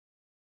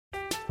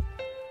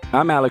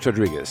I'm Alex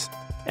Rodriguez.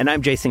 And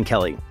I'm Jason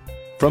Kelly.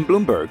 From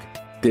Bloomberg,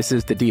 this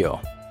is The Deal.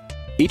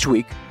 Each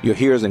week, you'll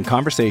hear us in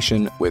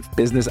conversation with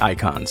business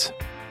icons.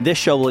 This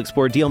show will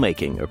explore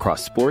deal-making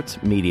across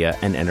sports, media,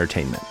 and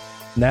entertainment.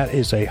 That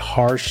is a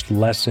harsh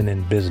lesson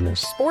in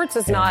business. Sports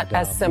is not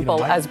as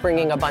simple as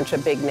bringing a bunch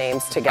of big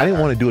names together. I didn't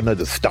want to do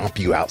another stomp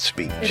you out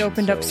speech. It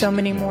opened up so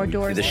many more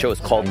doors. The show is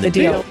called The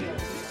Deal.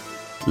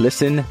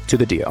 Listen to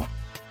The Deal.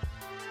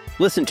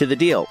 Listen to The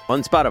Deal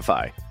on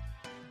Spotify.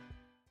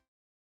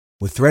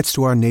 With threats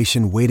to our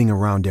nation waiting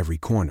around every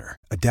corner,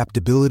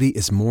 adaptability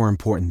is more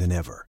important than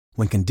ever.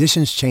 When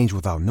conditions change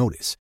without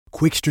notice,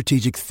 quick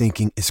strategic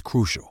thinking is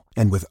crucial.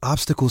 And with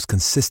obstacles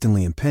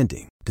consistently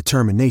impending,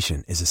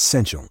 determination is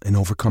essential in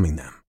overcoming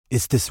them.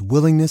 It's this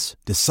willingness,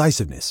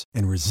 decisiveness,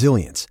 and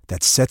resilience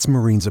that sets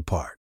Marines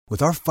apart.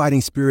 With our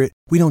fighting spirit,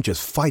 we don't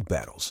just fight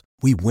battles,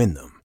 we win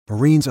them.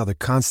 Marines are the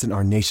constant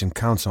our nation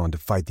counts on to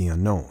fight the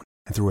unknown.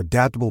 And through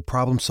adaptable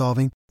problem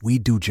solving, we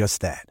do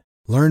just that.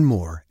 Learn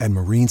more at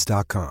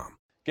marines.com.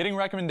 Getting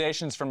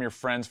recommendations from your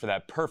friends for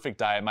that perfect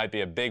diet might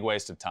be a big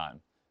waste of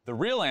time. The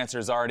real answer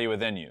is already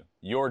within you,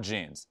 your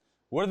genes.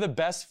 What are the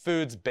best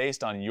foods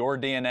based on your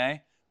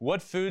DNA? What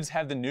foods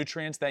have the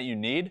nutrients that you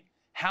need?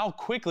 How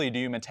quickly do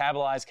you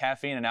metabolize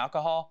caffeine and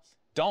alcohol?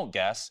 Don't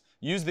guess.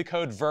 Use the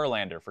code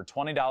VERLANDER for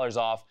 $20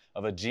 off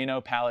of a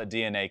Geno Palette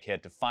DNA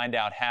kit to find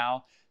out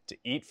how to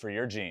eat for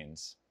your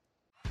genes.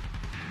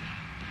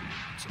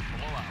 It's a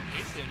blowout,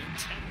 8th inning,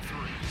 10-3.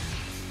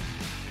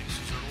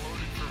 Bases are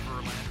loaded for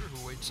Verlander, who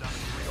waits on a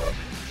 3-0 pitch.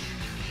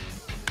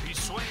 He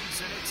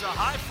swings, and it's a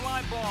high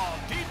fly ball,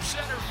 deep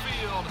center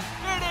field.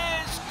 It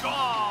is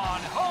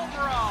gone! Home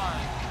run!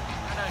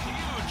 And a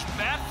huge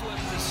bat flip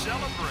to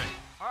celebrate.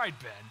 All right,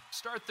 Ben,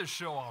 start the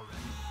show already.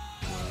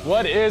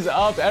 What is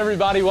up,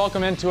 everybody?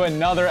 Welcome into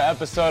another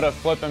episode of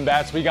Flippin'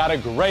 Bats. We got a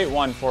great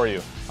one for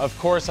you. Of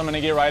course, I'm going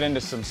to get right into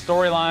some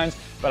storylines,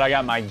 but I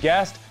got my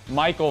guest,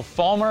 Michael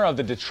Fulmer of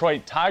the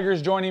Detroit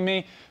Tigers, joining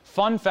me.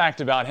 Fun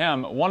fact about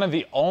him, one of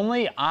the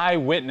only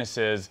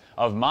eyewitnesses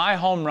of my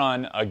home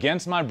run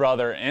against my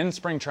brother in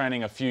spring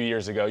training a few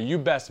years ago. You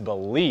best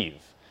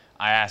believe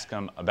I asked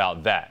him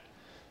about that.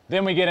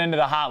 Then we get into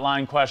the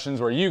hotline questions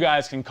where you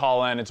guys can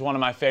call in. It's one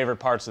of my favorite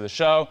parts of the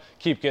show.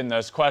 Keep getting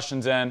those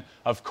questions in.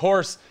 Of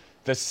course,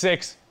 the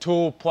 6th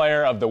Tool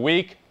Player of the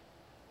Week.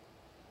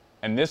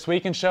 And this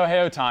week in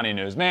Shohei Ohtani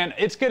news. Man,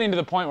 it's getting to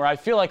the point where I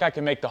feel like I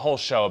can make the whole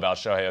show about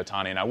Shohei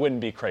Ohtani, and I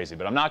wouldn't be crazy.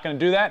 But I'm not going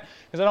to do that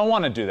because I don't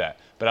want to do that.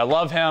 But I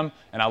love him,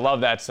 and I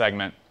love that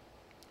segment.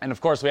 And,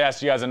 of course, we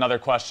asked you guys another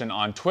question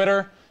on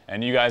Twitter,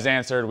 and you guys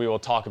answered. We will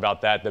talk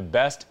about that. The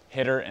best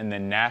hitter in the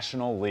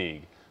National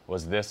League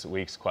was this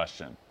week's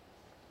question.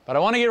 But I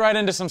want to get right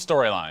into some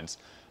storylines.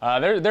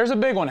 There's a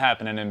big one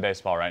happening in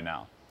baseball right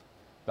now.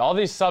 All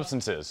these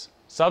substances,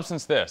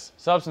 substance this,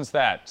 substance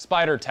that,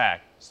 spider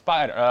tack,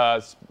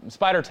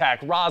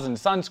 rosin,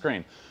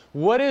 sunscreen.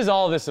 What is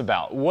all this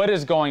about? What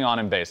is going on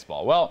in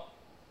baseball? Well,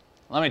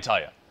 let me tell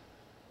you.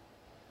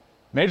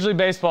 Major League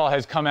Baseball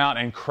has come out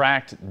and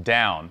cracked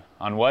down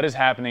on what is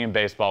happening in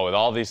baseball with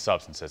all these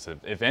substances.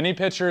 If any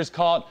pitcher is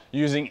caught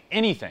using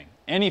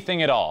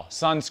anything at all,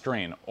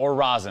 sunscreen or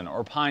rosin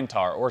or pine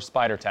tar or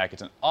spider tack,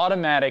 it's an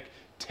automatic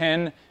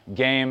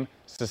 10-game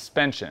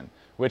suspension,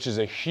 which is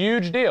a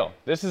huge deal.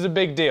 This is a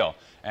big deal.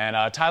 And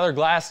Tyler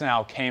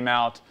Glasnow came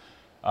out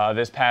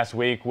this past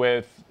week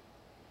with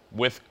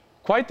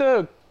quite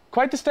the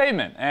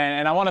statement,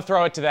 and I want to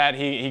throw it to that.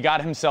 He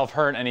got himself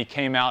hurt, and he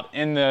came out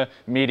in the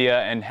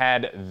media and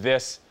had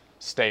this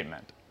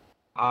statement.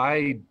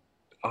 I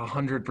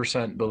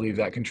 100% believe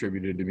that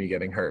contributed to me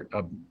getting hurt.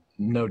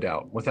 No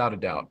doubt, without a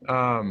doubt.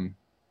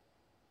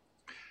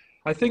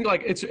 I think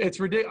it's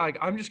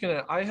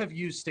ridiculous. I have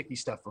used sticky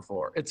stuff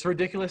before. It's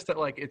ridiculous that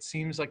it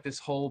seems like this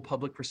whole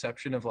public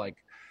perception of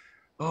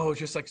oh,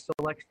 it's just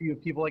select few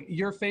people.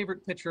 Your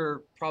favorite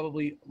pitcher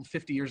probably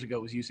 50 years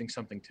ago was using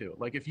something too.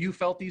 If you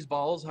felt these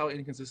balls, how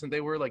inconsistent they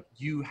were,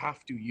 you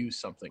have to use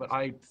something. But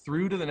I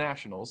threw to the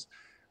Nationals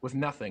with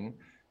nothing.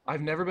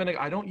 I've never been,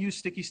 I don't use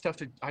sticky stuff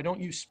I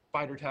don't use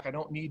spider tack. I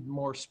don't need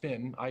more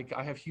spin. I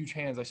have huge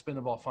hands. I spin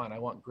the ball fine. I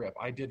want grip.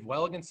 I did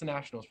well against the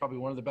Nationals, probably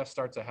one of the best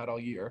starts I had all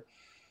year.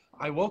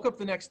 I woke up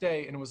the next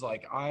day and was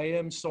I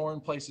am sore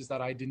in places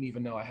that I didn't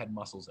even know I had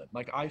muscles in.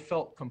 I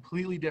felt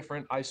completely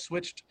different. I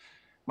switched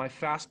my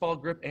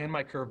fastball grip and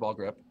my curveball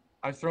grip.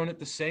 I've thrown it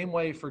the same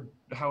way for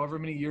however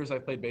many years I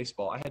played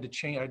baseball. I had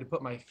to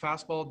put my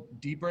fastball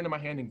deeper into my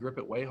hand and grip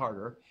it way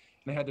harder.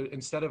 And I had to,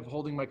 instead of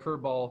holding my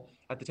curveball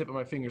at the tip of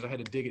my fingers, I had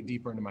to dig it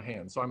deeper into my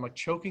hand. So I'm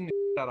choking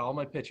the out of all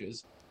my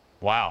pitches.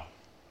 Wow.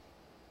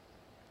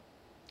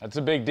 That's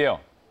a big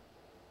deal.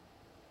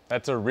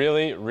 That's a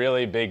really,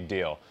 really big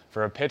deal.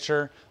 For a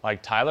pitcher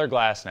like Tyler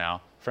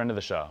Glasnow, friend of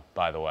the show,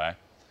 by the way,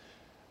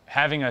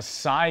 having a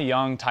Cy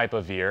Young type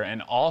of year, an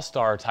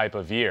all-star type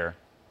of year,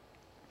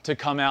 to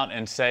come out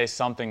and say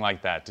something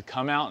like that, to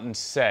come out and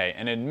say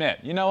and admit,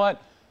 you know what,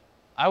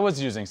 I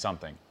was using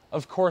something.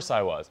 Of course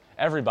I was.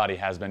 Everybody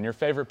has been. Your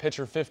favorite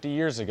pitcher 50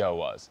 years ago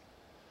was.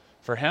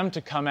 For him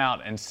to come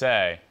out and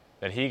say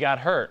that he got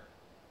hurt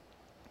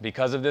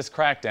because of this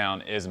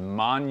crackdown is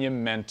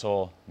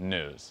monumental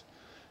news.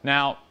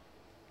 Now,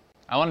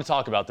 I want to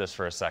talk about this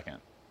for a second.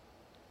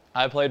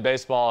 I played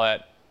baseball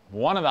at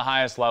one of the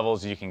highest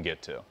levels you can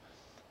get to.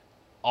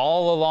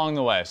 All along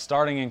the way,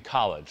 starting in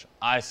college,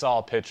 I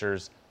saw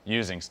pitchers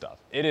using stuff.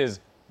 It is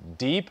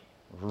deep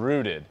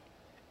rooted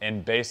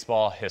in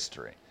baseball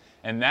history.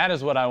 And that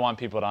is what I want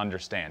people to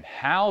understand,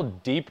 how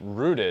deep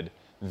rooted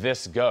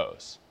this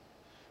goes.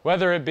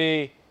 Whether it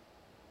be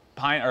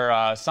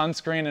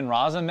sunscreen and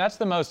rosin, that's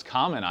the most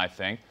common, I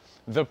think.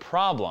 The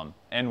problem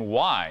and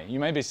why, you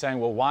may be saying,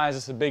 well, why is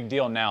this a big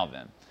deal now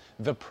then?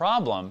 The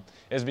problem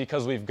is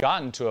because we've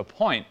gotten to a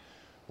point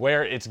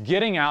where it's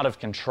getting out of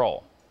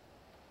control.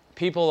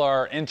 People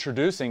are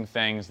introducing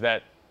things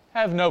that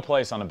have no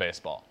place on a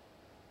baseball.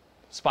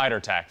 Spider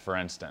tack, for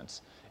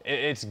instance.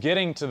 It's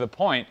getting to the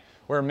point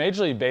where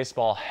Major League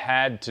Baseball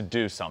had to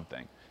do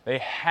something. They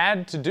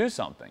had to do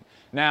something.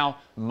 Now,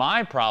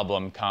 my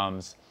problem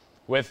comes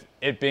with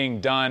it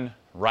being done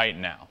right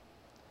now.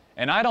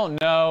 And I don't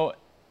know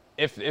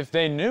if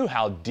they knew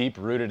how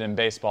deep-rooted in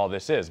baseball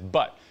this is,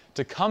 but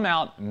to come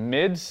out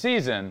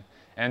mid-season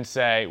and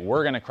say,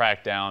 we're going to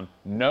crack down,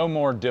 no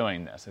more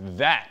doing this,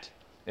 that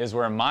is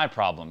where my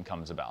problem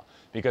comes about.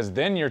 Because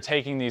then you're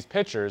taking these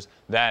pitchers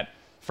that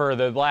for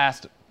the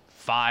last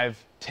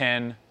 5,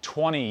 10,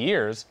 20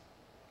 years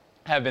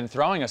have been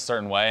throwing a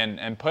certain way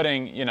and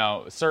putting,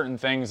 certain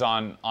things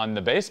on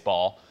the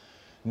baseball.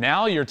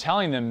 Now you're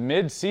telling them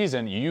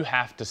mid-season, you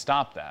have to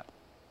stop that.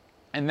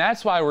 And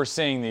that's why we're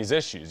seeing these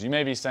issues. You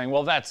may be saying,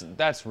 well,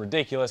 that's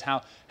ridiculous.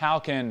 How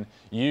can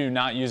you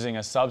not using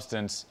a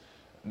substance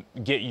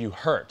get you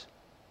hurt?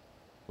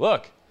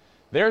 Look,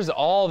 there's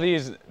all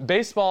these,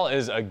 baseball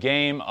is a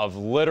game of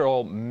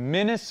literal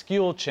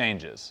minuscule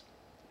changes.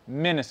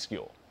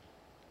 Minuscule.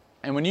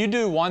 And when you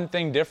do one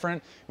thing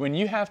different, when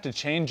you have to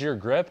change your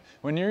grip,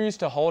 when you're used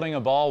to holding a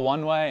ball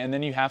one way and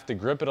then you have to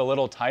grip it a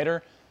little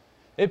tighter,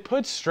 it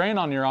puts strain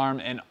on your arm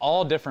in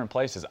all different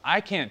places. I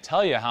can't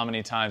tell you how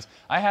many times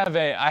I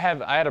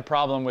had a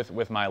problem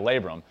with my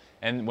labrum,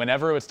 and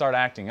whenever it would start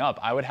acting up,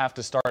 I would have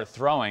to start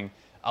throwing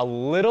a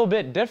little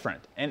bit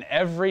different. And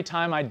every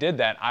time I did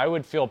that, I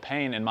would feel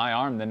pain in my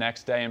arm the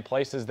next day in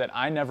places that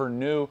I never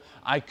knew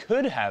I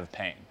could have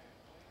pain.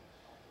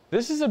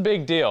 This is a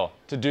big deal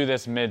to do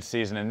this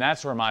mid-season, and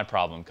that's where my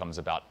problem comes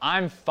about.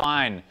 I'm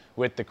fine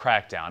with the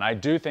crackdown. I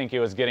do think it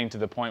was getting to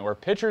the point where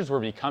pitchers were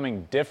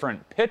becoming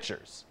different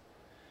pitchers.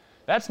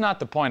 That's not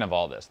the point of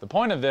all this. The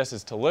point of this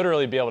is to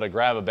literally be able to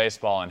grab a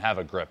baseball and have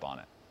a grip on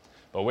it.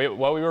 But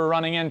what we were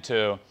running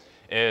into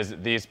is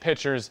these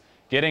pitchers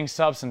getting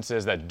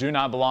substances that do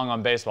not belong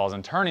on baseballs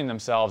and turning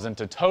themselves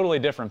into totally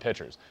different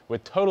pitchers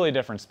with totally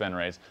different spin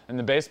rates, and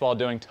the baseball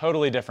doing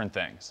totally different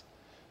things.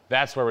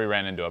 That's where we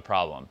ran into a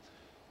problem.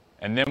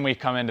 And then we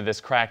come into this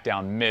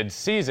crackdown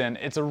mid-season.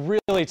 It's a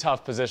really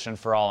tough position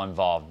for all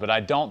involved, but I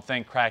don't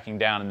think cracking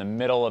down in the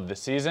middle of the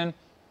season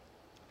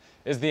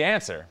is the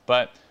answer.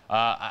 But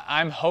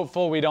I'm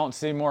hopeful we don't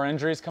see more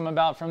injuries come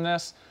about from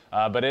this,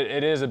 but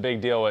it is a big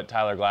deal what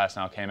Tyler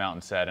Glasnow came out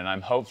and said, and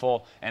I'm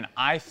hopeful. And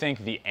I think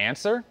the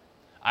answer,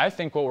 I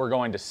think what we're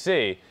going to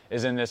see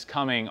is in this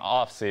coming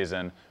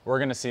offseason, we're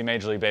going to see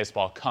Major League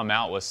Baseball come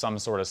out with some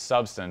sort of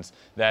substance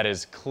that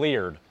is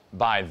cleared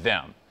by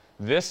them.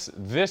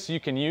 This you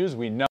can use.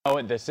 We know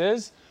what this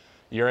is.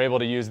 You're able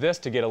to use this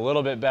to get a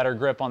little bit better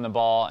grip on the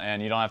ball,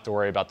 and you don't have to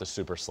worry about the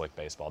super slick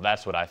baseball.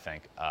 That's what I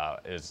think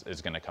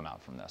is going to come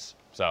out from this.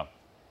 So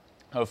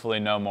hopefully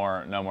no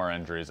more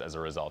injuries as a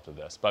result of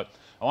this. But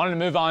I wanted to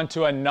move on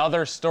to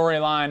another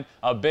storyline,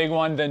 a big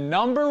one. The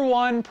number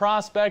one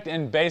prospect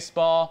in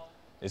baseball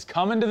is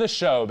coming to the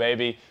show,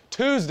 baby.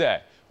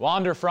 Tuesday,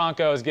 Wander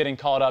Franco is getting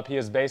called up. He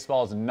is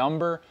baseball's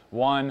number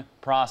one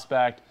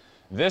prospect.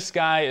 This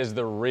guy is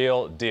the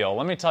real deal.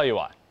 Let me tell you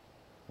why.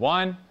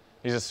 One,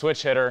 he's a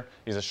switch hitter.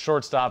 He's a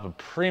shortstop, a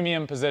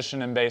premium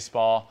position in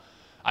baseball.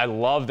 I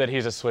love that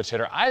he's a switch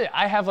hitter.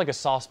 I have like a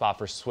soft spot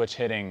for switch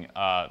hitting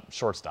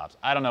shortstops.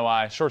 I don't know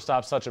why.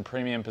 Shortstop's such a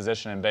premium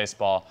position in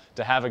baseball.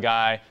 To have a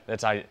guy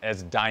that's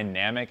as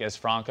dynamic as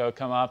Franco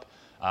come up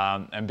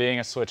and being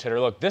a switch hitter.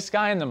 Look, this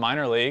guy in the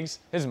minor leagues,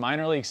 his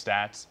minor league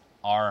stats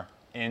are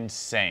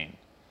insane.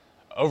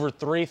 Over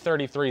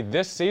 333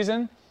 this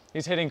season.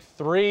 He's hitting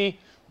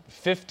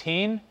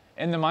 315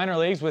 in the minor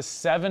leagues with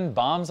 7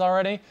 bombs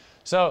already.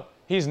 So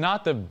he's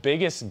not the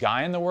biggest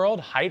guy in the world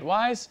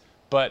height-wise,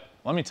 but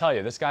let me tell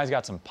you, this guy's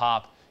got some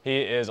pop.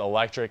 He is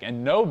electric,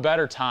 and no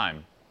better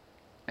time,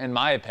 in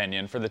my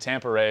opinion, for the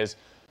Tampa Rays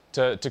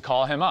to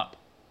call him up.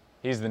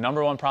 He's the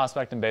number one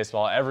prospect in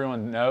baseball.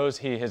 Everyone knows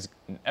he's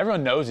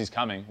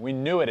coming. We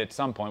knew it at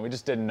some point. We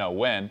just didn't know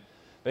when.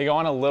 They go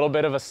on a little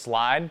bit of a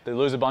slide. They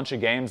lose a bunch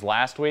of games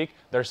last week.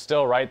 They're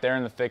still right there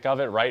in the thick of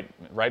it,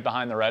 right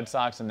behind the Red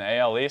Sox in the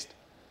AL East.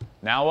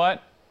 Now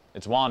what?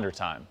 It's Wander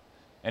time.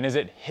 And is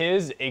it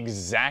his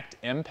exact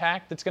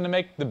impact that's going to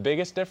make the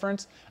biggest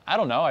difference? I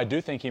don't know. I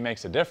do think he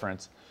makes a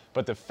difference.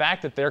 But the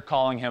fact that they're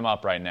calling him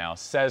up right now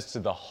says to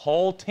the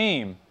whole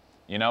team,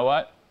 you know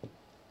what?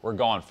 We're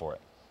going for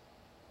it.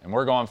 And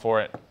we're going for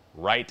it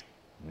right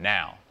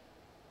now.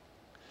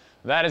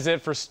 that is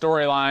it for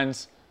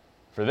storylines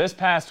for this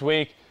past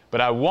week.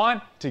 But I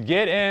want to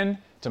get in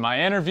to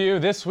my interview.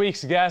 This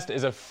week's guest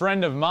is a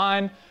friend of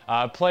mine.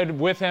 Played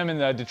with him in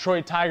the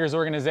Detroit Tigers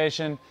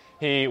organization.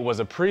 He was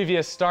a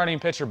previous starting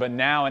pitcher, but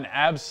now an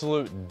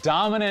absolute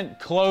dominant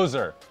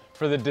closer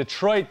for the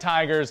Detroit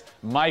Tigers,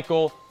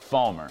 Michael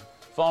Fulmer.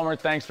 Fulmer,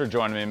 thanks for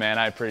joining me, man.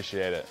 I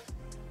appreciate it.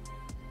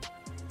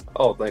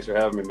 Oh, thanks for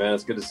having me, man.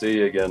 It's good to see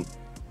you again.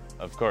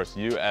 Of course,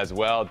 you as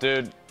well.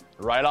 Dude,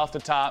 right off the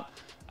top,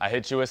 I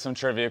hit you with some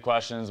trivia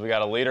questions. We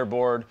got a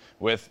leaderboard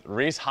with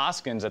Reese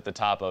Hoskins at the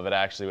top of it,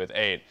 actually, with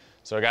 8.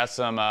 So I got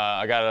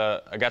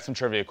some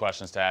trivia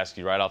questions to ask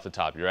you right off the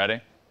top. You ready?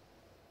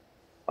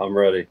 I'm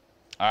ready.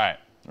 All right,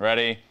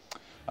 ready?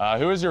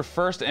 Who was your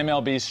first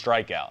MLB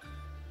strikeout?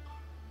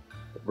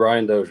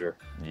 Brian Dozier.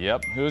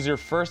 Yep. Who was your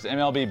first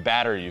MLB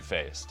batter you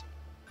faced?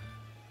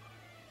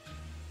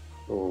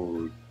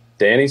 Ooh,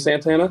 Danny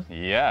Santana?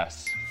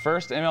 Yes.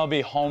 First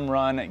MLB home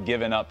run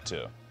given up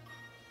to?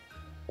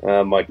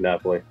 Mike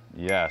Napoli.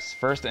 Yes.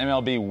 First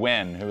MLB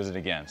win, who was it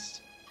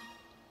against?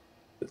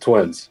 The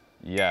Twins.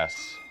 Yes.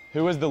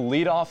 Who was the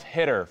leadoff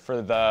hitter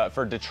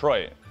for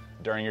Detroit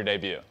during your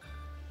debut?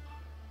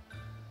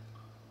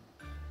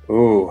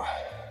 Ooh.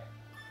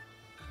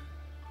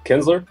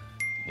 Kinsler?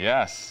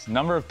 Yes.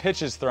 Number of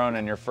pitches thrown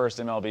in your first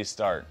MLB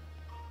start?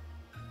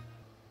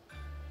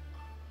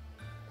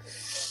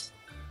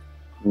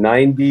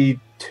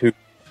 92.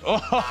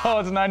 Oh,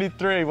 it's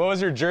 93. What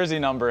was your jersey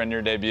number in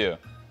your debut?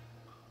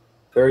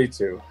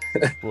 32.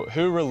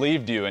 Who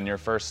relieved you in your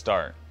first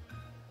start?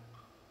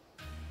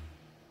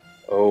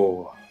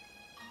 Oh.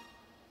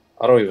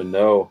 I don't even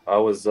know. I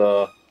was,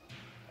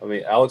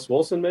 Alex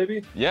Wilson,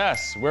 maybe?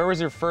 Yes. Where was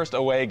your first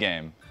away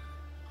game?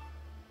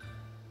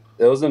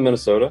 It was in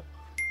Minnesota.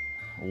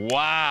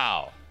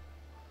 Wow.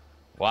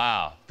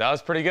 Wow. That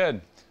was pretty good.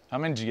 How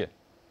many did you get?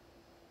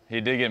 He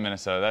did get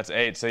Minnesota. That's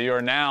 8. So you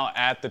are now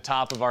at the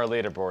top of our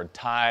leaderboard,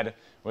 tied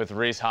with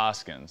Reese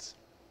Hoskins.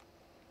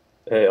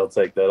 Hey, I'll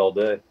take that all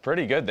day.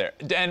 Pretty good there.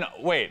 And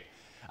wait,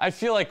 I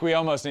feel like we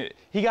almost need.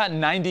 He got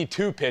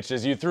 92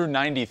 pitches. You threw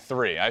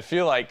 93. I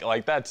feel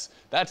like that's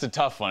a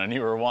tough one, and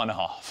you were one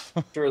off.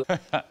 Sure.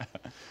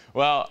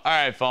 Well, all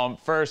right, Fulm.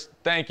 First,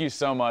 thank you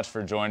so much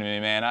for joining me,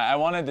 man. I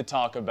wanted to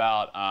talk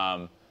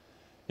about,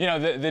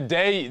 the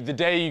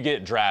day you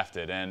get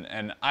drafted,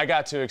 and I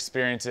got to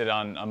experience it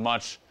on a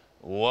much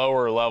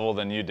lower level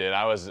than you did.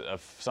 I was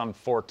some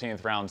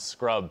 14th round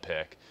scrub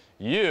pick.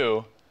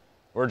 You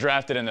were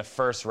drafted in the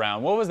first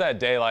round. What was that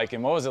day like,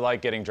 and what was it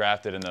like getting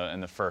drafted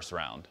in the first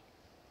round?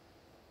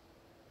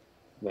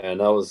 Man,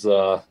 that was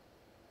a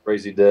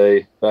crazy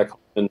day back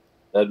in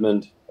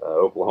Edmond,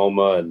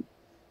 Oklahoma, and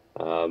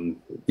I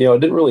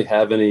didn't really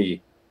have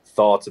any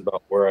thoughts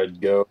about where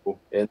I'd go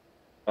in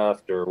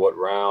after what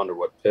round or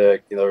what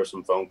pick. There were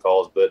some phone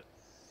calls, but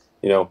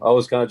I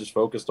was kind of just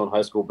focused on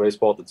high school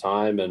baseball at the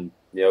time, and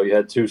you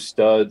had 2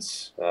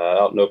 studs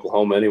out in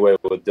Oklahoma anyway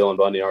with Dylan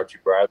Bundy and Archie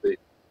Bradley.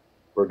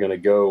 We're going to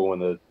go in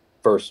the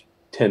first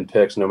 10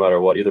 picks no matter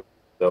what, either.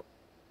 So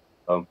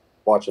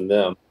watching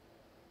them.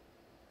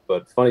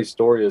 But funny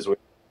story is we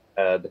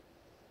had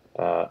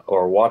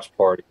our watch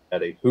party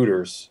at a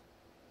Hooters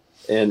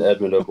in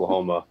Edmond,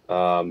 Oklahoma.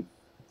 I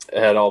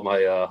had all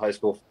my high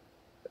school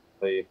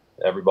family,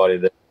 everybody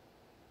there.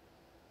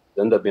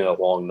 It ended up being a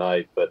long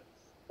night, but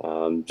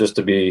just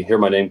to hear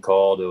my name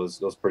called, it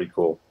was pretty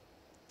cool.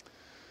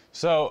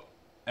 So,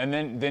 and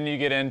then you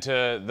get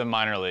into the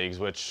minor leagues,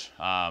 which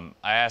I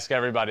ask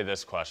everybody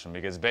this question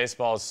because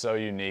baseball is so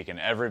unique and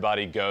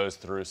everybody goes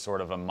through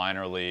sort of a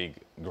minor league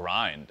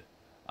grind.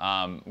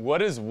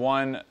 What is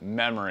one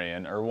memory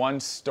or one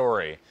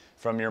story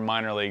from your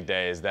minor league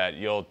days that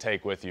you'll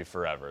take with you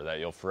forever, that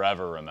you'll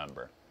forever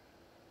remember?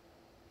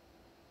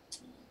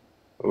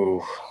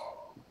 Ooh,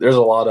 there's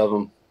a lot of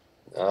them.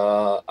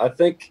 I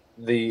think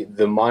the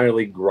minor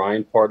league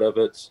grind part of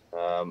it,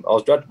 I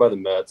was drafted by the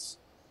Mets,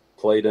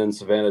 played in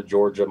Savannah,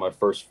 Georgia, my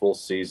first full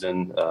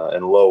season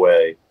in low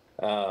A.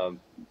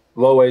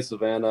 Low A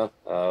Savannah,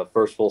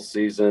 first full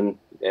season.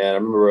 And I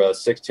remember a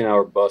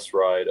 16-hour bus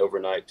ride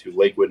overnight to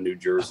Lakewood, New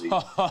Jersey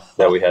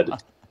that we had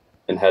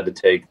to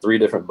take 3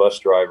 different bus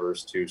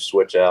drivers to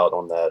switch out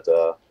on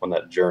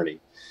that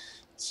journey.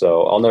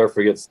 So I'll never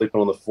forget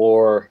sleeping on the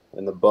floor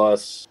in the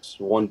bus,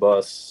 one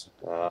bus,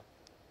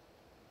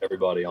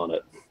 everybody on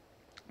it.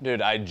 Dude,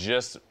 I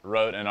just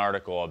wrote an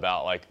article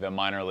about like the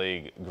minor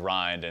league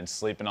grind and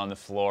sleeping on the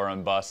floor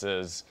on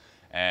buses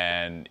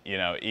and,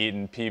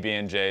 eating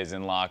PB&Js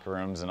in locker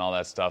rooms and all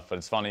that stuff. But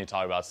it's funny you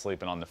talk about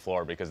sleeping on the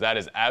floor because that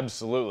is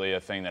absolutely a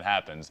thing that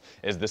happens,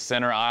 is the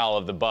center aisle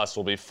of the bus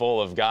will be full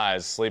of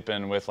guys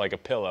sleeping with like a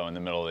pillow in the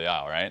middle of the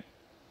aisle, right?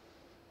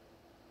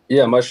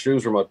 Yeah, my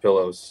shoes were my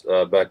pillows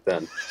back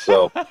then.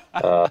 So,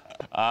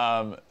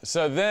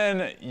 so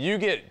then you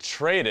get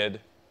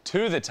traded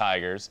to the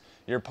Tigers.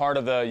 You're part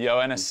of the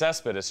Yoenis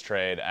Cespedes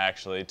trade,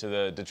 actually, to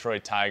the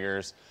Detroit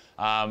Tigers.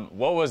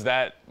 What was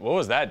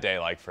that day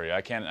like for you?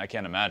 I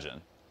can't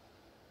imagine.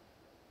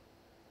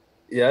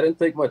 Yeah, I didn't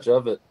think much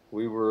of it.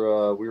 We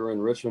were in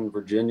Richmond,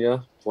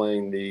 Virginia,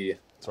 playing the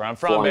That's where I'm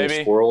from, Flying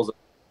baby. Squirrels.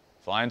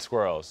 Flying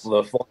squirrels.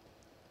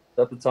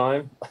 At the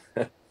time.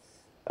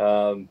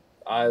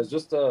 I was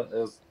it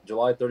was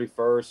July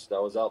 31st. I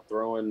was out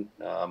throwing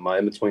my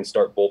in-between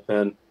start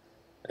bullpen,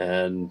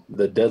 and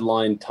the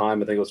deadline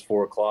time, I think it was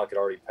 4 o'clock, had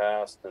already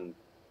passed, and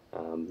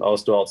I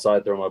was still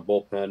outside throwing my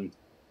bullpen.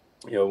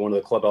 One of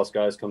the clubhouse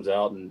guys comes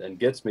out and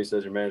gets me,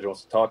 says, your manager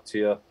wants to talk to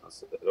you. I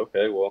said,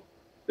 okay, well,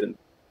 didn't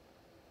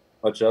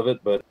much of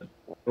it, but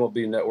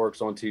MLB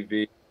Network's on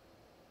TV.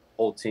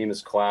 Whole team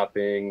is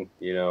clapping,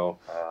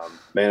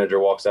 manager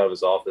walks out of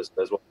his office,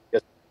 says, well, I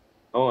guess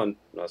on.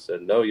 And I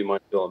said, no, you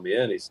mind filling me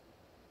in? He's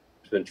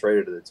been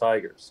traded to the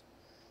Tigers.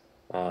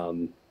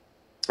 I'm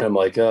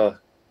like,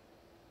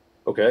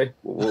 okay.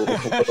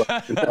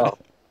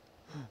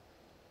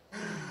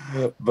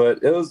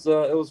 But it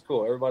was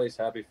cool. Everybody's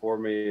happy for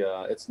me.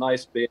 It's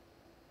nice being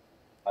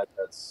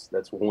that's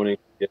wanting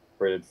to get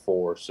traded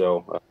for.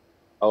 So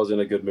I was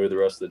in a good mood the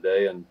rest of the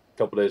day, and a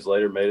couple days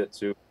later made it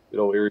to good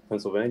old Erie,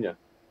 Pennsylvania.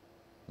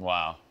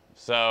 Wow.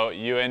 So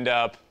you end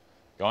up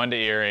going to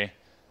Erie,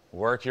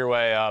 work your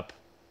way up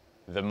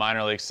the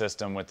minor league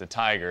system with the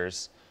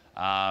Tigers,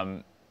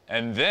 and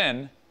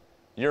then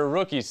your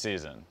rookie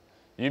season,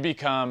 you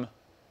become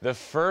the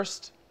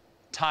first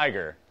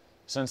Tiger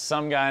since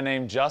some guy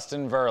named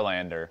Justin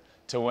Verlander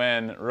to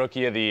win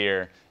Rookie of the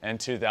Year in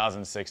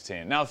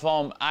 2016. Now,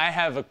 Fulm, I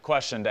have a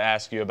question to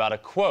ask you about a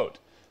quote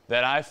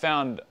that I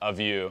found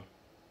of you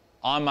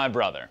on my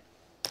brother.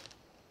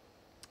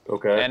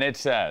 Okay. And it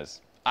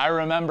says, I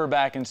remember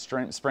back in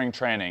spring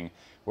training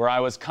where I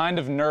was kind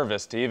of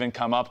nervous to even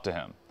come up to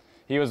him.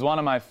 He was one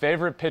of my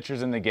favorite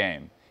pitchers in the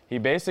game. He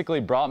basically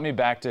brought me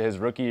back to his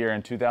rookie year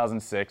in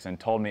 2006 and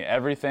told me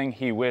everything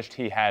he wished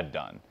he had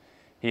done.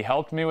 He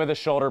helped me with a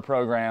shoulder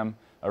program,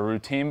 a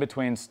routine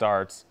between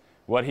starts,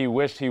 what he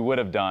wished he would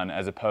have done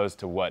as opposed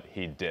to what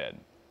he did.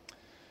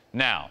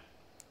 Now,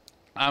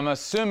 I'm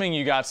assuming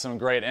you got some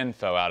great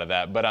info out of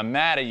that, but I'm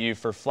mad at you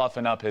for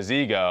fluffing up his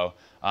ego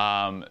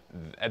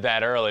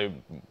that early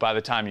by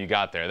the time you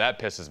got there. That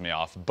pisses me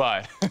off.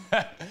 But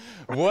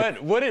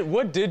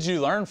what did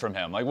you learn from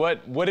him? Like,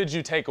 what did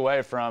you take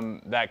away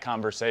from that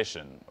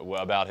conversation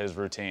about his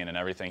routine and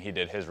everything he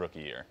did his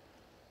rookie year?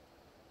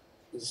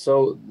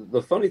 So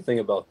the funny thing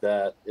about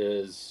that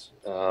is,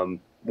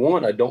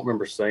 one, I don't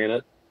remember saying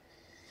it.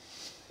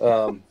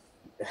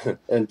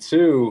 And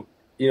two,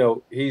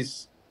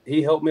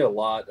 he helped me a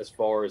lot as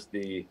far as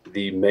the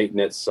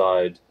maintenance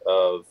side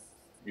of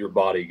your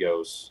body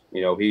goes.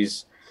 He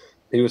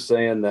was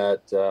saying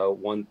that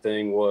one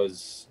thing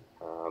was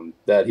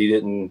that he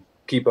didn't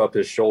keep up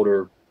his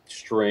shoulder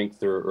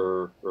strength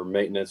or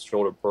maintenance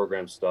shoulder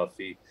program stuff.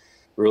 He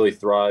really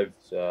thrived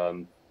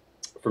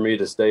for me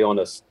to stay on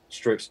a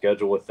strict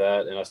schedule with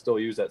that, and I still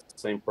use that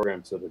same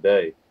program to the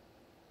day.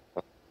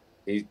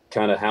 He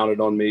kind of hounded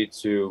on me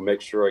to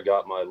make sure I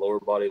got my lower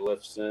body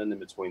lifts in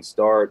between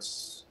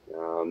starts,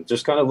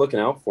 just kind of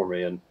looking out for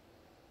me. And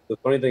the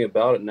funny thing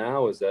about it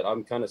now is that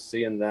I'm kind of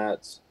seeing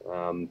that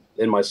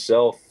in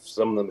myself,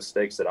 some of the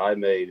mistakes that I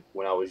made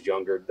when I was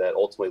younger that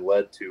ultimately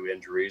led to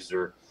injuries,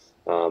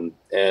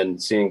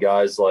 and seeing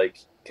guys like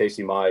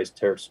Casey Mize,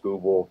 Tarek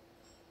Skubal,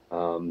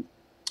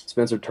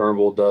 Spencer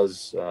Turnbull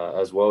does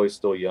as well. He's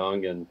still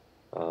young, and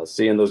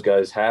seeing those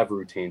guys have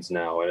routines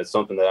now, and it's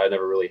something that I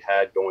never really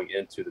had going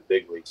into the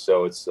big league.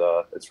 So it's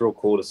real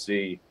cool to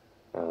see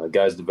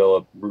guys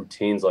develop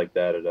routines like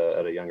that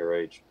at a younger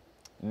age.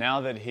 Now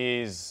that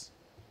he's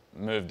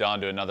moved on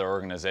to another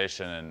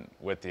organization and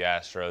with the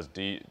Astros,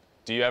 do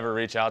you ever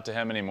reach out to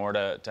him anymore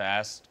to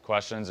ask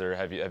questions, or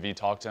have you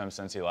talked to him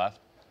since he left?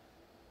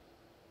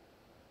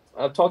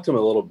 I've talked to him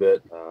a little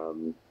bit,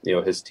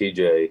 his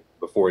TJ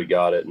before he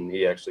got it, and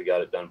he actually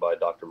got it done by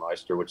Dr.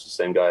 Meister, which is the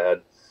same guy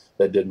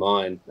that did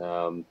mine.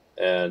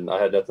 And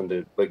I had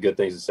nothing but good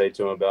things to say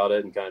to him about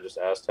it, and kind of just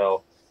asked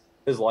how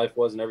his life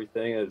was and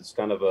everything. It's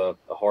kind of a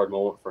hard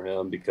moment for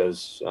him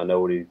because I know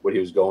what he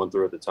was going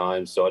through at the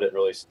time. So I didn't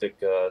really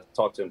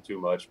talk to him too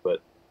much,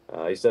 but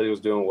he said he was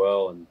doing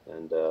well,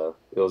 and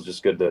it was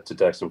just good to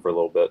text him for a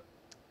little bit.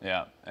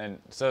 Yeah. And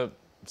so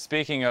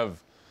speaking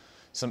of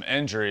some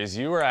injuries,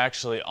 you were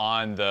actually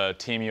on the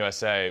Team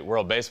USA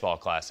World Baseball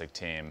Classic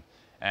team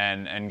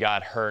and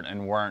got hurt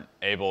and weren't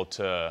able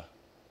to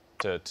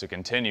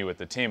continue with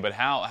the team. But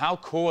how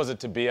cool was it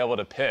to be able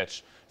to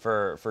pitch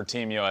for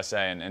Team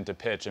USA and to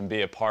pitch and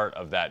be a part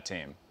of that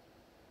team?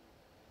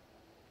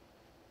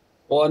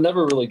 Well, I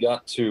never really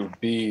got to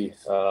be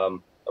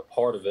a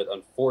part of it,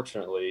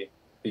 unfortunately,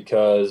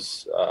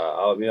 because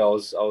I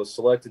was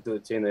selected to the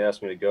team. They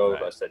asked me to go, right.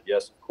 But I said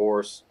yes, of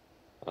course.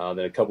 Then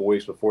a couple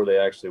weeks before they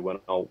actually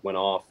went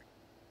off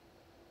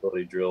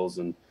ability drills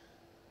and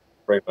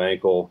break my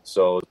ankle,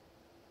 so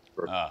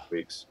for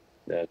weeks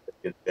that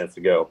get a chance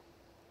to go.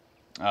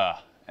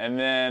 And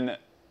then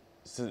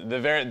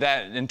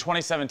in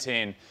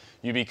 2017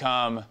 you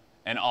become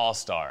an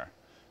all-star.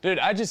 Dude,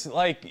 I just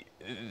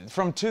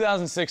from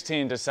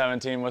 2016 to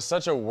 17 was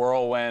such a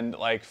whirlwind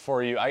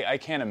for you. I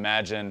can't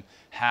imagine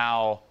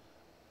how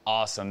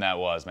awesome that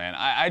was, man.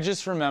 I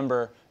just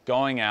remember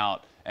going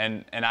out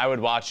and I would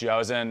watch you. I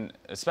was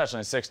especially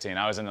in 16,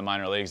 I was in the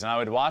minor leagues, and I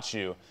would watch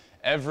you,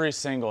 every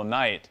single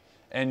night,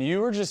 and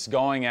you were just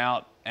going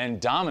out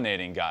and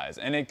dominating guys.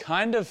 And it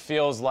kind of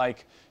feels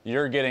like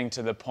you're getting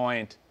to the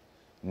point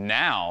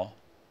now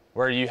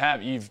where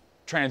you've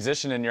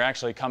transitioned and you're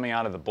actually coming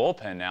out of the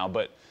bullpen now,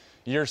 but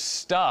your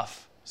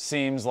stuff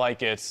seems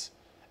like it's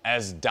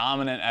as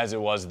dominant as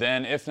it was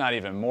then, if not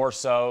even more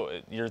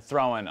so. You're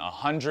throwing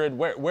 100.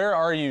 Where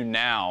are you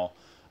now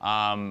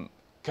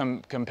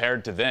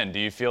compared to then? Do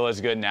you feel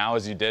as good now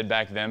as you did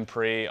back then,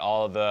 pre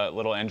all of the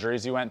little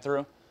injuries you went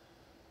through?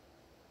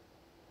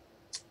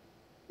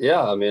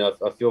 Yeah, I mean,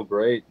 I feel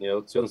great.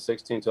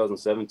 2016,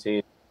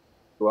 2017,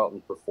 go out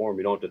and perform.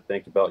 You don't have to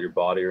think about your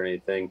body or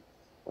anything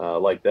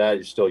like that.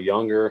 You're still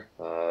younger.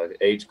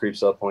 Age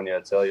creeps up on you,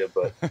 I tell you.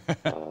 But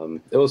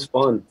it was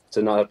fun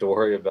to not have to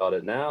worry about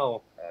it.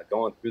 Now,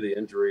 going through the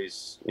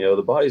injuries,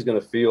 the body's going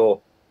to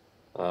feel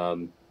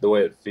the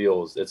way it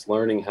feels. It's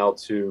learning how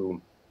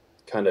to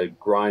kind of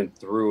grind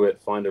through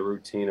it, find a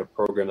routine, a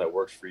program that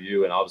works for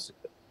you. And obviously,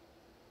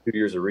 the 2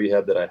 years of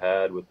rehab that I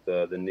had with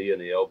the knee and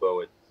the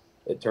elbow,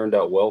 it turned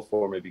out well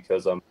for me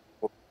because I'm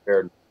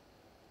prepared.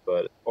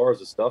 But as far as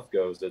the stuff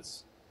goes,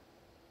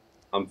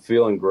 I'm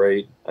feeling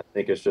great. I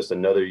think it's just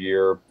another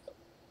year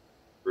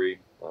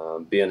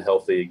being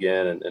healthy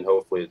again, and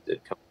hopefully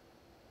it comes.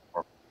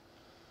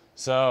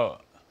 So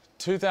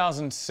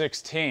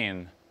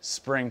 2016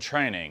 spring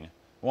training,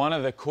 one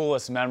of the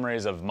coolest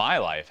memories of my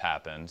life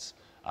happens.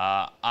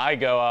 I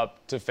go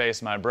up to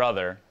face my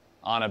brother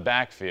on a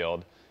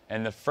backfield,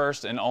 and the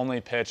first and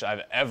only pitch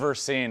I've ever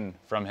seen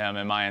from him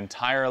in my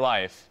entire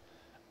life,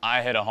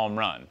 I hit a home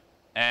run.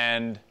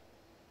 And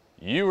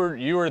you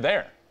were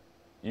there.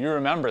 You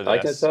remember this. I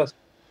can attest.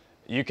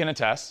 You can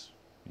attest.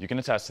 You can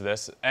attest to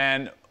this.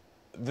 And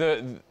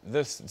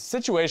the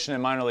situation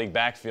in minor league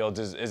backfields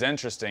is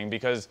interesting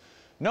because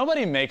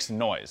nobody makes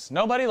noise.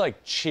 Nobody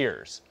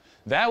cheers.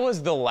 That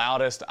was the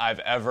loudest I've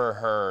ever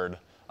heard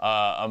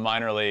a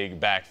minor league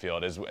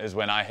backfield is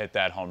when I hit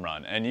that home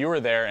run. And you were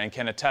there and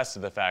can attest to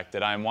the fact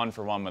that I'm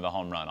 1-for-1 with a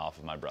home run off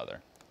of my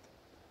brother.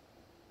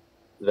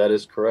 That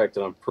is correct.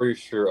 And I'm pretty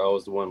sure I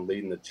was the one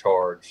leading the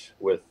charge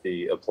with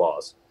the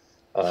applause.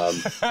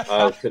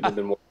 I couldn't have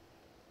been more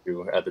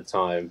at the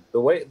time. The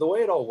way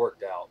it all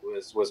worked out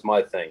was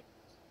my thing.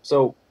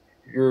 So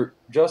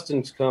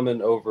Justin's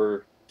coming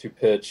over to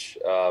pitch,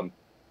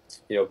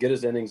 get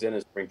his innings in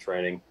his spring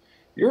training.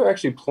 You're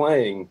actually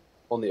playing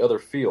on the other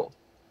field.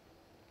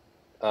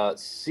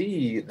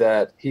 See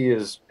that he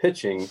is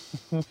pitching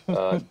in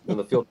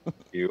the field with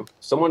you.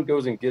 Someone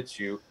goes and gets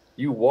you.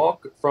 You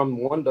walk from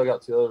one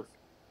dugout to the other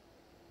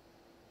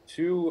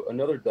to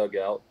another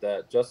dugout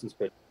that Justin's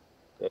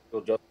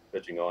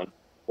pitching on.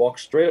 Walk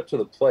straight up to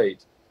the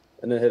plate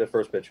and then hit a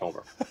first pitch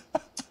homer.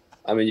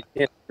 I mean, you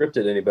can't script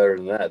it any better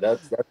than that.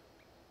 That's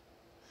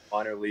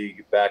minor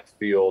league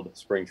backfield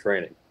spring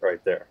training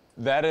right there.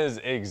 That is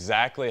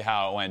exactly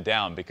how it went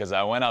down, because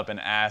I went up and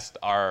asked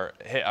our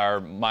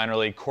minor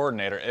league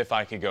coordinator if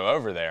I could go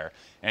over there,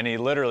 and he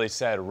literally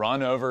said,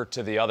 run over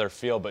to the other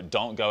field, but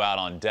don't go out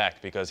on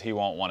deck because he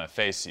won't want to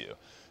face you.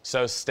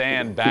 So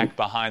stand back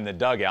behind the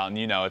dugout, and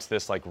it's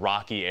this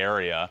rocky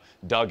area,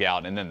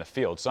 dugout, and then the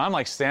field. So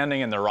I'm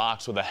standing in the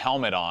rocks with a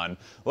helmet on,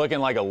 looking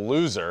like a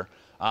loser.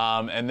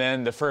 And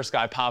then the first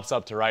guy pops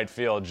up to right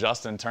field.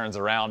 Justin turns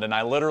around, and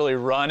I literally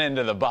run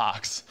into the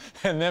box.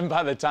 And then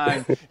by the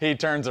time he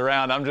turns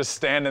around, I'm just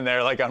standing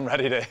there like I'm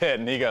ready to hit.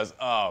 And he goes,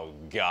 oh,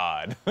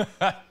 God.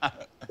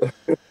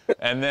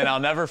 And then I'll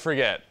never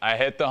forget, I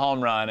hit the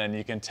home run, and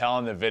you can tell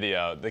in the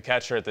video, the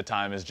catcher at the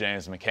time is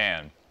James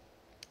McCann.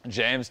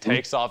 James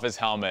takes off his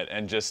helmet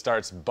and just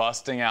starts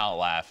busting out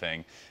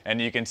laughing. And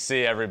you can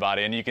see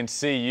everybody, and you can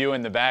see you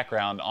in the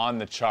background on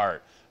the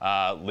chart.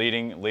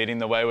 Leading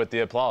the way with the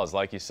applause,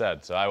 like you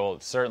said. So I will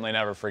certainly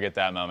never forget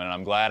that moment, and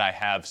I'm glad I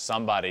have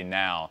somebody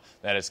now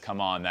that has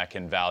come on that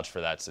can vouch for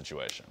that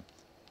situation.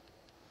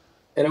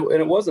 And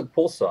it wasn't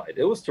pull side;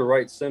 it was to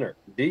right center,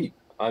 deep.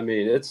 I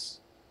mean,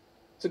 it's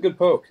a good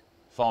poke.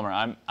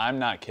 Fulmer, I'm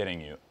not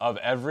kidding you. Of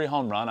every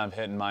home run I've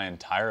hit in my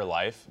entire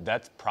life,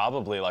 that's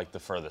probably the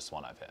furthest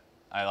one I've hit.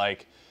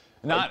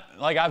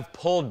 I've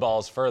pulled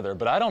balls further,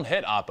 but I don't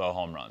hit oppo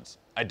home runs.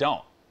 I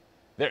don't.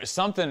 There's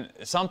something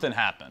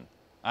happened.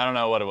 I don't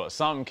know what it was.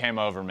 Something came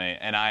over me,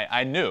 and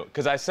I knew,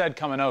 because I said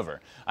coming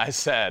over, I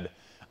said,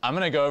 I'm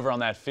going to go over on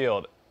that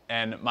field,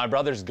 and my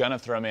brother's going to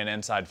throw me an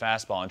inside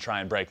fastball and try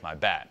and break my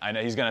bat. I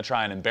know he's going to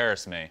try and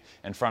embarrass me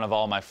in front of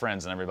all my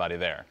friends and everybody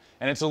there.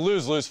 And it's a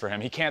lose-lose for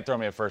him. He can't throw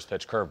me a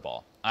first-pitch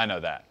curveball. I know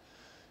that.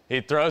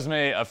 He throws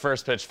me a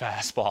first-pitch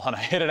fastball, and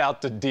I hit it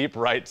out to deep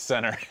right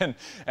center,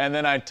 and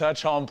then I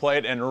touch home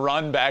plate and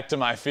run back to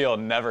my field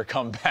and never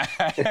come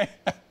back.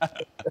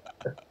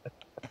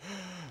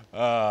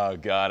 Oh,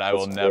 God, I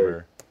will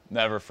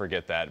never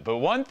forget that. But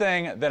one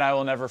thing that I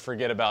will never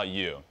forget about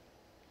you,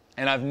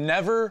 and I've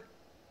never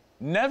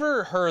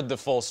heard the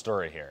full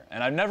story here,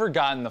 and I've never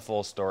gotten the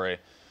full story,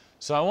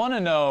 so I want to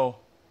know,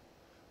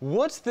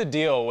 what's the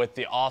deal with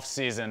the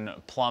off-season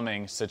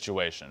plumbing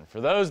situation?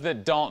 For those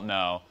that don't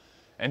know,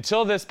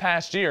 until this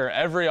past year,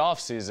 every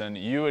off-season,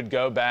 you would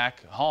go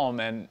back home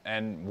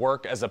and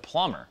work as a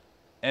plumber.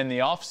 in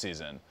the off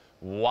season.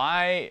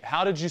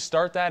 How did you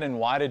start that, and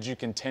why did you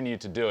continue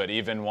to do it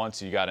even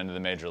once you got into the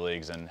major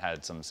leagues and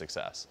had some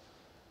success?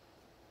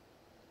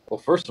 Well,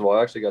 first of all,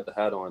 I actually got the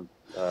hat on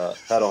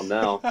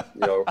now,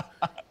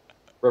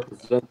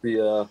 represent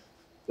the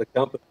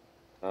company.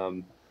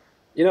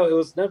 It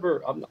was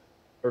never, I'm not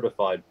a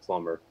certified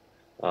plumber.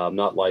 I'm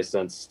not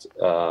licensed,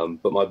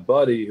 but my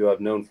buddy, who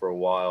I've known for a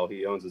while,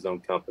 he owns his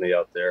own company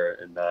out there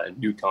in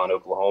Yukon,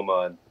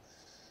 Oklahoma,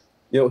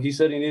 and he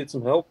said he needed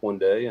some help one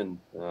day,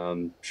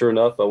 and sure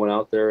enough, I went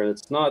out there, and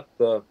it's not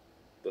the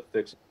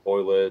fixing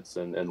toilets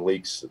and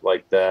leaks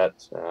like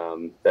that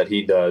that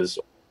he does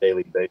on a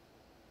daily basis.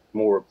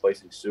 More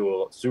replacing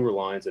sewer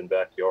lines in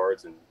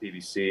backyards and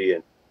PVC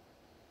and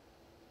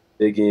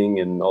digging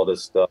and all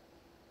this stuff.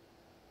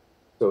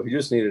 So he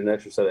just needed an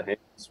extra set of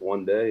hands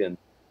one day, and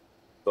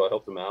so I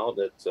helped him out.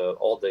 It's an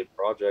all-day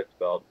project,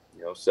 about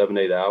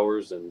 7-8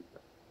 hours, and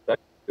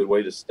that's a good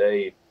way to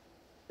stay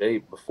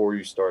before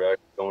you start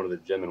actually going to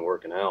the gym and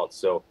working out.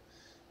 So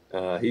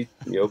he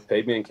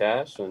paid me in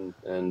cash,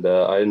 and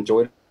I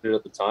enjoyed it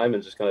at the time,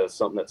 and just kind of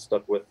something that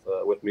stuck with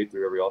me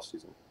through every off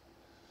season.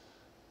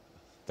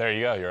 There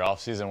you go, your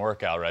off-season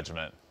workout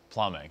regimen,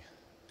 plumbing.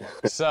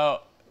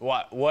 So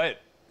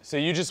so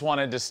you just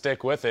wanted to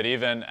stick with it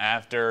even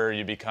after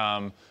you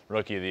become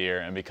Rookie of the Year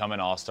and become an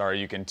All-Star,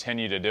 you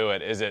continue to do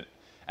it. Is it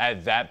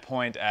at that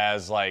point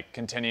as like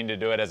continuing to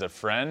do it as a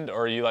friend,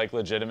 or are you like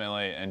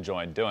legitimately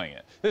enjoying doing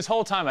it? This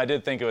whole time I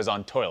did think it was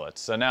on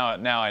toilets. So now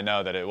I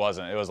know that it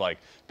wasn't. It was like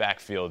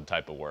backfield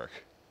type of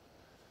work.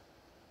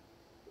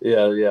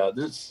 Yeah.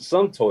 There's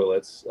some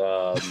toilets,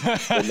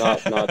 but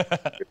not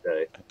every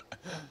day.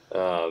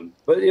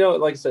 But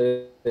like I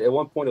said, at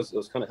one point it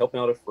was kind of helping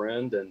out a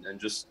friend and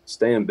just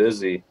staying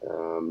busy,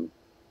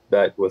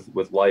 back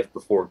with life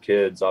before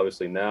kids.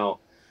 Obviously now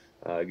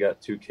I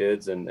got 2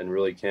 kids and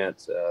really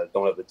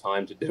don't have the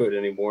time to do it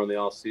anymore in the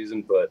off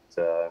season, but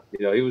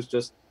he was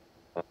just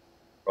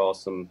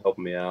awesome,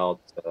 helping me out,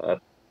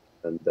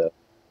 and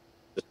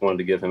just wanted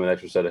to give him an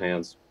extra set of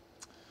hands.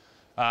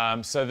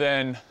 So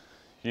then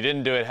you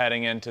didn't do it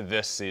heading into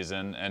this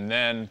season, and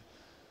then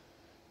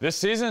this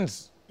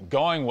season's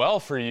going well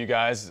for you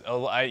guys.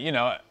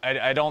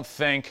 I don't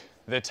think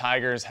the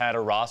Tigers had a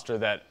roster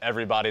that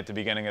everybody at the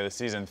beginning of the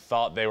season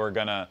thought they were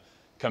going to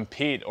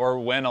compete or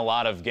win a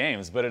lot of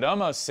games, but it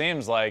almost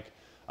seems like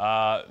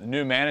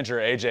new manager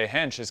AJ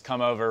Hinch has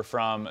come over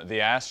from the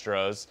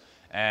Astros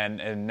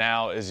and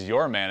now is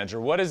your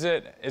manager. What is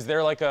it? Is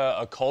there like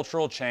a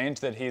cultural change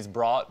that he's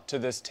brought to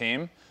this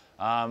team,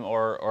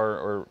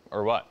 or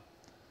what?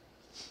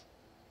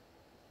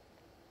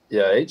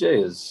 Yeah,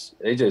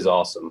 AJ's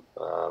awesome.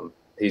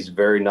 He's a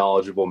very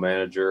knowledgeable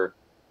manager.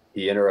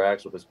 He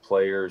interacts with his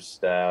players,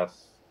 staff,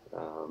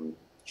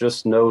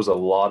 just knows a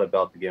lot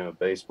about the game of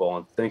baseball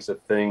and thinks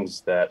of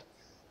things that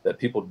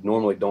people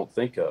normally don't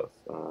think of.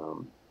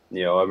 I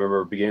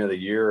remember beginning of the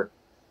year,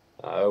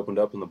 I opened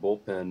up in the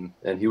bullpen,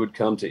 and he would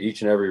come to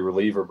each and every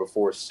reliever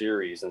before a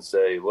series and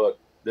say, look,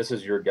 this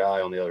is your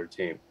guy on the other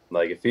team.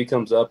 Like, if he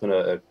comes up in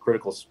a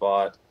critical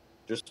spot,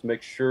 just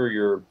make sure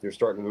you're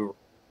starting to move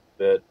a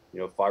bit,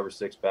 5 or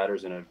 6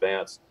 batters in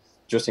advance,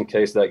 just in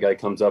case that guy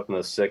comes up in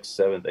the 6th,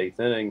 7th, 8th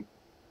inning.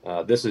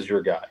 This is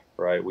your guy,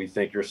 right? We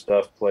think your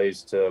stuff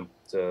plays to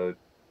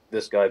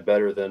this guy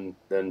better than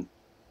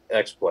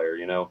X player,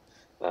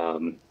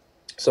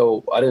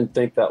 So I didn't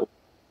think that was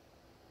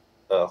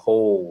a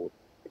whole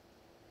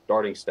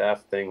starting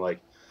staff thing. Like,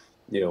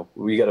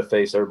 we got to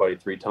face everybody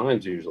 3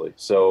 times usually.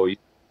 So you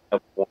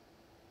have one,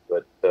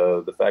 but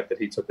the fact that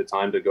he took the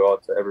time to go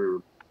out to every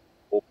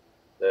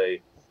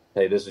day,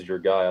 hey, this is your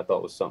guy, I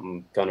thought was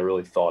something kind of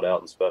really thought out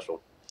and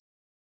special.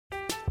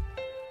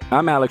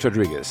 I'm Alex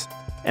Rodriguez.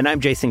 And I'm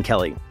Jason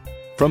Kelly.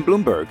 From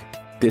Bloomberg,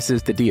 this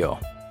is The Deal.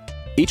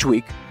 Each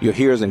week, you'll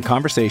hear us in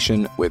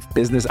conversation with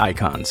business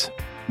icons.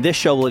 This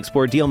show will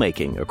explore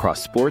deal-making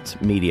across sports,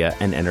 media,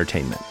 and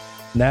entertainment.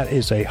 That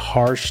is a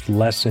harsh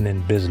lesson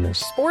in business.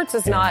 Sports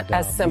is not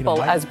as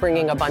simple as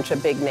bringing a bunch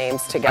of big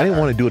names together. I didn't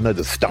want to do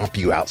another stomp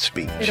you out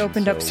speech. It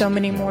opened up so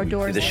many more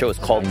doors. The show is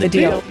called The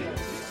Deal.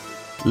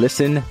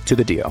 Listen to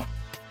The Deal.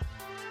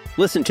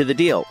 Listen to The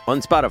Deal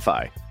on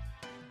Spotify.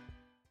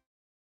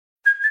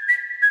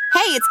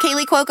 Hey, it's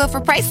Kaylee Cuoco for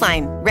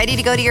Priceline. Ready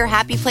to go to your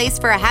happy place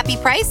for a happy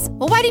price?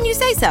 Well, why didn't you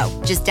say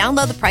so? Just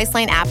download the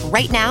Priceline app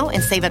right now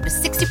and save up to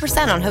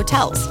 60% on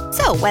hotels.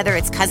 So whether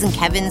it's Cousin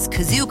Kevin's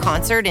Kazoo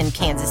Concert in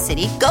Kansas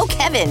City, go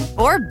Kevin,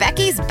 or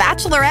Becky's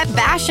Bachelorette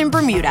Bash in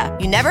Bermuda,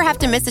 you never have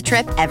to miss a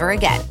trip ever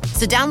again.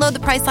 So download the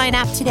Priceline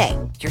app today.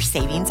 Your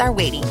savings are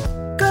waiting.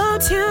 Go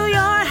to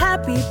your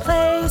happy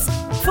place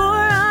for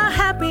a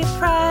happy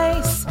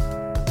price.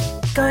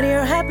 Go to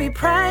your happy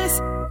price,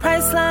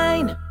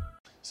 Priceline.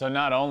 So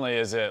not only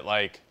is it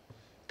like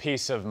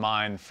peace of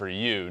mind for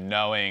you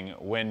knowing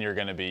when you're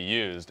going to be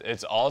used,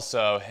 it's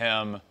also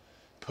him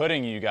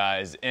putting you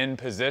guys in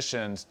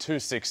positions to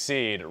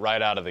succeed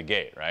right out of the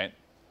gate, right?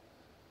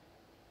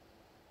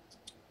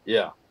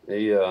 Yeah.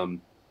 He,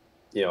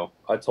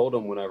 I told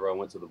him whenever I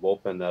went to the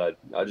bullpen that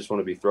I just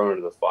want to be thrown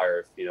into the fire.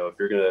 If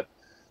you're going to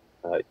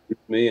use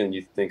me and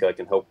you think I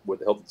can help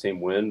the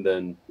team win,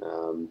 then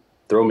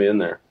throw me in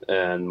there.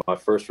 And my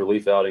first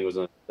relief outing was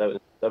in the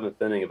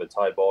seventh inning of a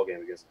tie ball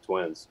game against the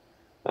Twins,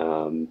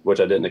 which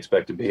I didn't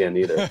expect to be in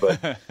either.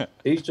 But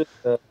he's just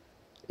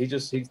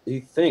he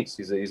thinks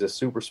he's a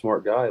super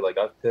smart guy. Like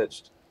I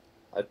pitched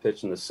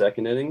in the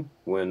second inning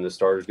when the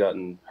starters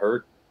gotten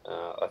hurt.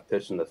 I've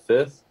pitched in the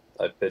fifth.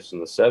 I've pitched in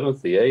the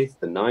seventh, the eighth,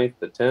 the ninth,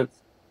 the 10th.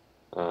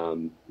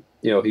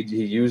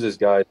 He uses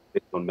guys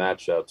based on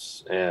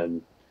matchups,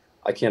 and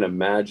I can't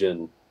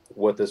imagine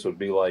what this would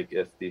be like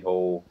if the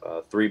whole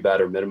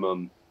 3-batter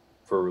minimum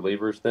for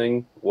relievers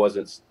thing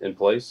wasn't in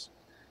place.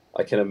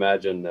 I can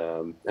imagine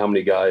how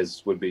many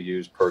guys would be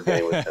used per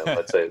game with him.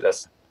 Let's say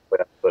that's the way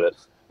I put it.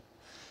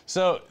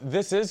 So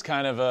this is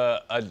kind of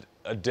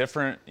a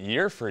different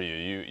year for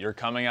you. You're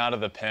coming out of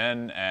the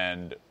pen,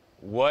 and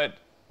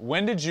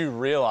when did you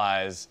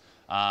realize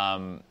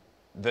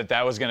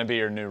that was going to be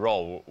your new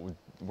role?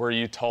 Were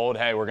you told,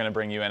 hey, we're going to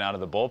bring you in out of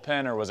the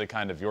bullpen, or was it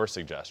kind of your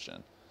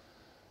suggestion?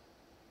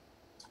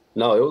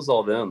 No, it was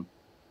all them.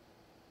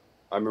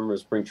 I remember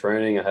spring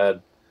training, I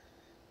had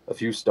a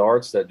few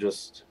starts that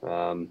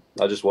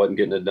I just wasn't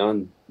getting it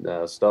done.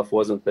 Stuff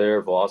wasn't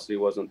there, velocity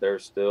wasn't there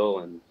still,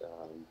 and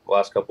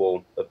last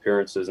couple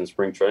appearances in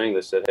spring training,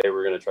 they said, hey,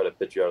 we're going to try to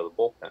pitch you out of the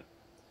bullpen.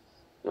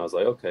 And I was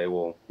like, okay,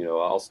 well,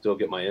 I'll still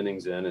get my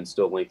innings in and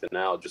still lengthen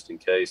out just in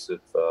case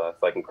if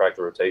I can crack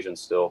the rotation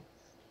still.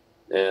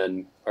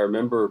 And I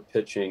remember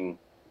pitching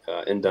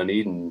in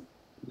Dunedin,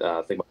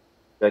 I think my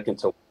second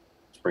to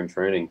spring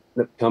training,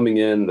 coming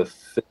in the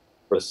 5th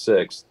or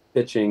 6th,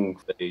 pitching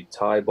a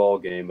tie ball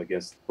game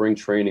against spring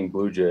training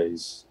Blue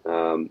Jays,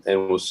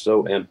 and was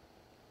so amped.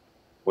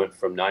 Went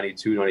from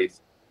 92, 93,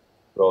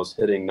 I was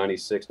hitting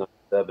 96,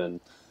 97,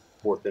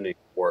 4th inning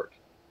work.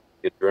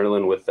 The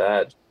adrenaline with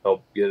that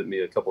helped get me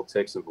a couple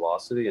ticks of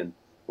velocity, and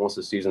once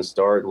the season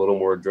started, a little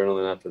more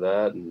adrenaline after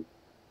that,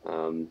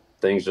 and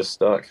things just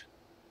stuck.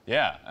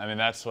 Yeah, I mean,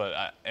 that's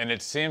and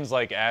it seems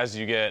like as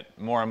you get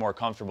more and more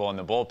comfortable in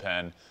the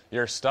bullpen,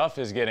 your stuff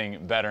is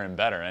getting better and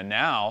better. And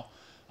now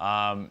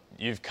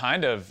you've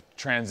kind of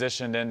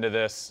transitioned into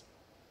this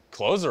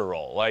closer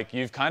role. Like,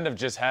 you've kind of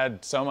just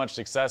had so much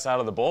success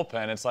out of the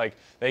bullpen. It's like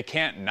they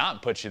can't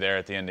not put you there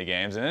at the end of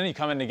games. And then you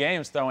come into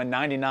games throwing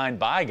 99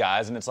 by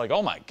guys, and it's like,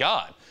 oh, my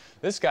God,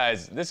 this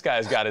guy's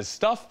got his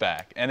stuff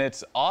back. And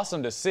it's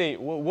awesome to see.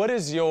 What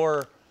is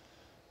your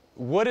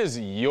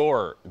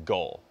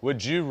goal?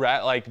 Would you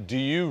do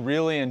you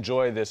really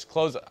enjoy this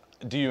close?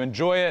 Do you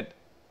enjoy it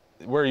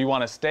where you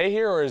want to stay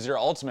here, or is your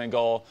ultimate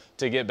goal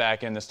to get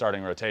back in the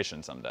starting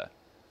rotation someday?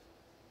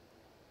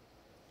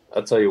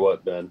 I'll tell you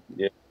what, Ben.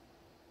 Yeah,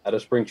 out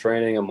of spring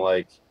training, I'm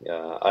like,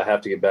 I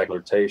have to get back in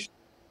rotation,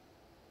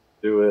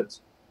 do it.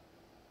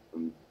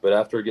 But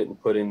after getting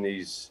put in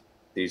these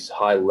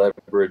high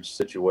leverage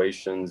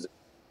situations,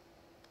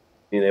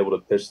 being able to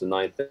pitch the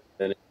 9th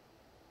inning,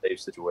 safe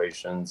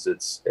situations,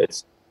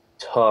 it's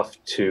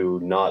tough to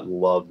not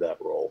love that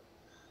role.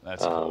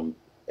 That's cool.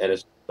 And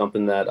it's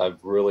something that I've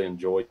really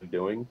enjoyed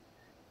doing,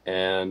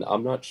 and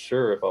I'm not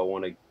sure if I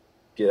want to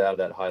get out of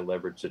that high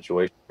leverage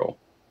situation role.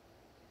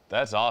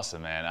 That's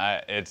awesome,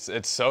 man.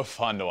 It's so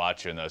fun to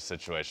watch you in those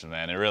situations,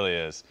 man. It really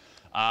is.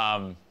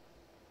 All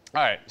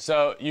right,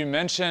 so you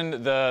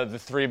mentioned the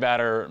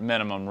 3-batter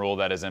minimum rule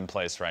that is in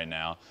place right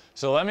now.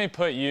 So let me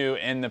put you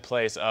in the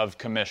place of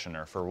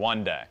commissioner for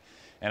one day.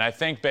 And I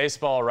think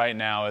baseball right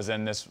now is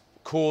in this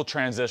cool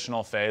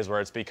transitional phase where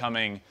it's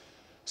becoming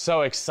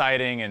so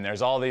exciting, and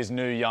there's all these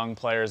new young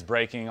players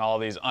breaking all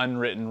these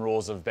unwritten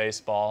rules of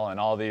baseball and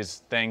all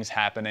these things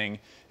happening.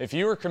 If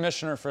you were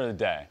commissioner for the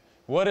day,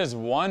 what is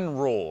one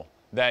rule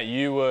that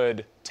you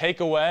would take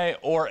away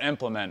or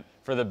implement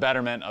for the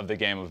betterment of the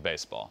game of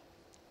baseball?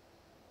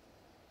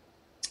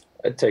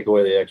 I'd take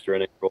away the extra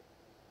inning rule,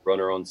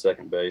 runner on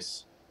second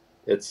base.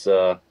 It's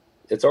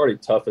already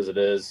tough as it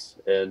is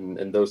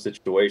in those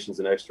situations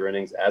in extra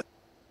innings.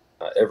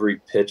 Every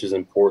pitch is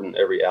important.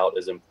 Every out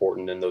is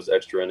important in those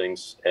extra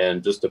innings.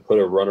 And just to put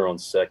a runner on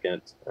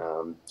second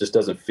just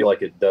doesn't feel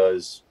like it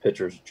does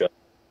pitchers justice.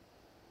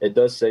 It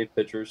does save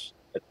pitchers.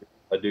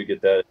 I do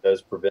get that. It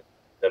does prevent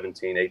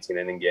 17, 18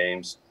 inning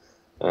games.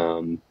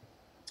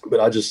 But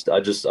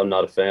I'm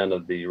not a fan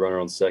of the runner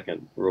on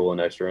second rule in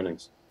extra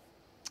innings.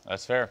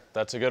 That's fair.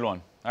 That's a good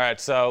one. All right,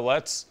 so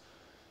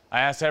I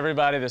asked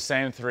everybody the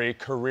same 3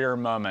 career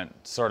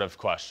moment sort of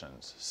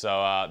questions.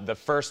 So the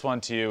first one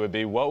to you would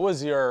be, what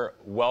was your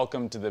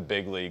welcome to the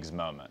big leagues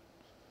moment?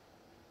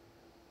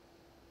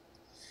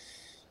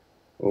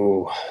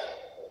 Oh,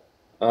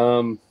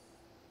 I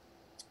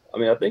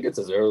mean, I think it's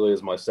as early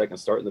as my second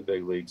start in the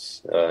big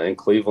leagues in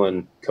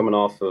Cleveland, coming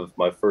off of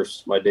my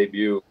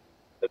debut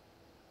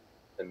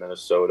in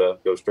Minnesota,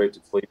 go straight to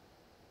Cleveland.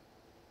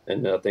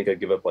 And I think I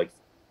give up like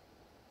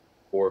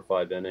 4 or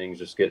 5 innings,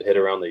 just get hit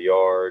around the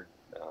yard.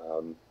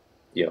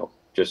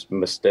 Just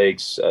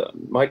mistakes.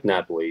 Mike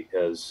Napoli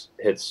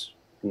hits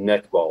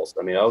neck balls.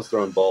 I mean, I was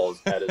throwing balls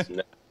at his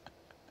neck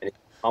and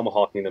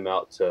tomahawking them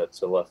out to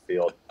left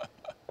field.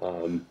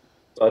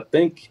 So I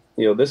think,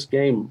 this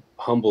game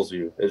humbles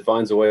you. It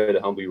finds a way to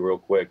humble you real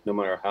quick, no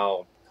matter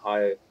how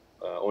high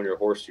on your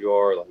horse you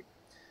are. Like,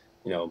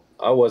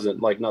 I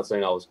wasn't not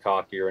saying I was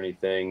cocky or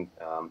anything,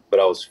 but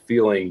I was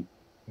feeling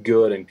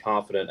good and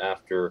confident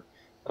after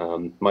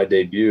my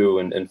debut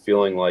and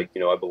feeling like,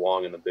 I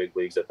belong in the big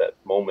leagues at that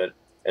moment,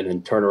 and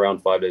then turn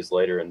around 5 days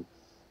later and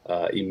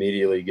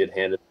immediately get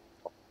hit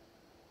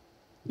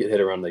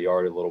around the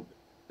yard a little bit.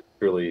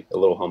 It's really a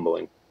little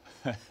humbling.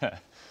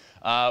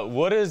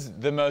 What is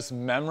the most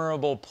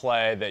memorable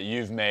play that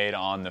you've made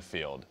on the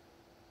field?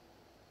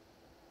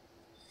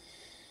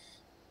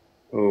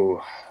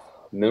 Oh,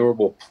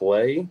 memorable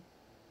play?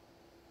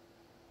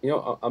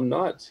 I'm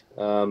not.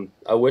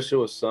 I wish it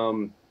was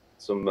some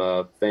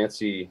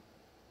fancy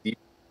deep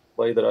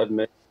play that I'd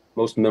made.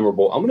 Most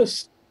memorable.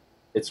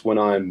 It's when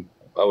I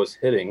was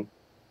hitting.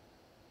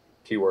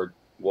 Keyword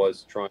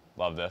was trying.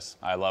 Love this.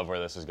 I love where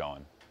this is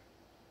going.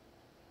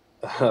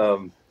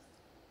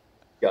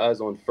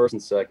 Guys on first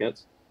and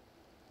second,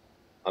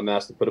 I'm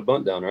asked to put a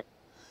bunt down, right?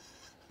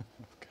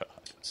 God.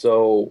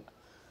 So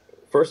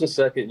first and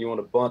second, you want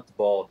to bunt the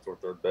ball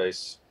toward third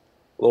base.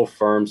 A little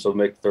firm, so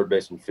make the third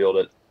baseman field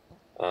it.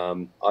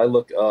 I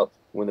look up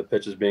when the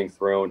pitch is being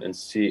thrown and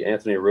see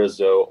Anthony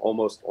Rizzo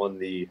almost on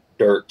the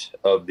dirt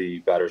of the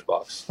batter's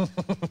box.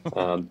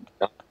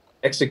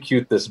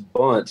 Execute this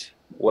bunt,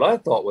 what I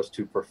thought was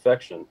to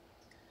perfection.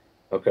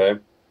 Okay.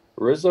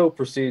 Rizzo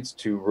proceeds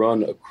to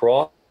run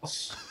across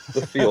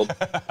the field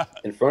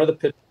in front of the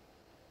pitch,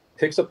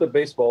 picks up the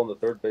baseball on the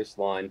third base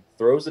line,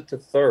 throws it to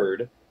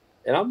third,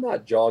 and I'm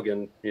not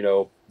jogging,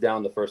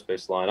 down the first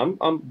base line.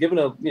 I'm giving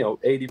a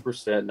 80%,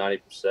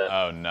 90%.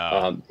 Oh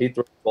no! He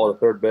throws the ball to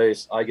third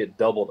base. I get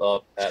doubled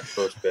up at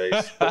first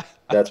base.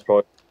 That's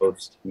probably the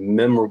most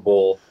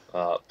memorable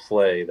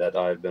play that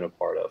I've been a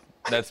part of.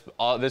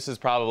 This is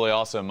probably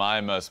also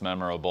my most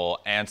memorable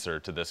answer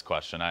to this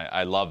question.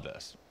 I love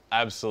this.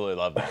 Absolutely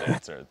love that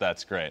answer.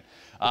 That's great.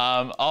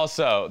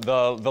 Also,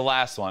 the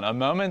last one, a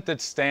moment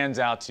that stands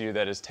out to you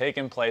that has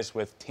taken place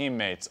with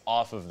teammates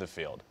off of the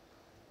field.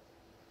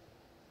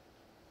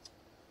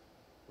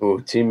 Oh,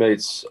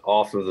 teammates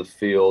off of the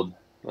field.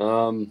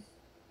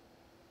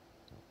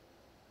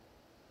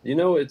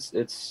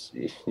 It's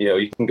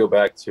you can go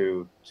back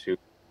to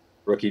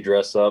rookie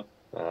dress up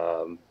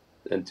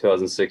in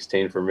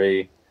 2016 for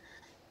me.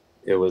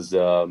 It was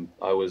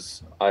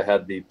I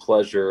had the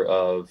pleasure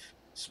of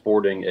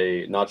sporting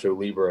a Nacho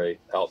Libre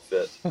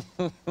outfit,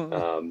 with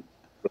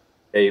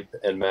cape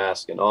and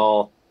mask and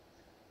all.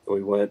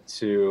 We went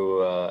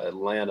to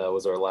Atlanta. It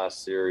was our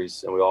last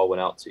series, and we all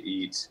went out to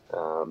eat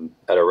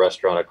at a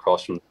restaurant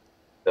across from the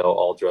hotel,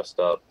 all dressed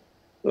up.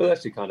 It was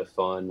actually kind of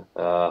fun.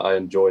 I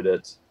enjoyed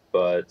it,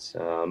 but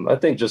I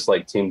think just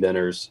like team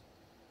dinners,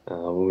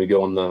 when we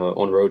go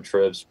on road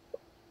trips,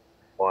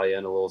 fly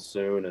in a little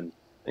soon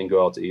and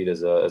go out to eat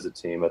as a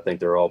team, I think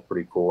they're all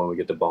pretty cool, and we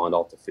get to bond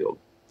off the field.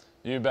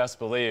 You best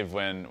believe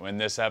when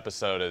this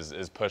episode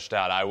is pushed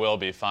out, I will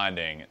be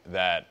finding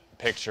that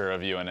picture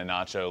of you in a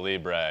Nacho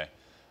Libre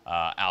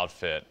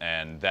outfit,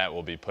 and that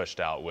will be pushed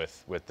out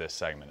with this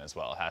segment as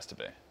well. It has to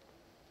be.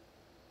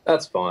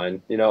 That's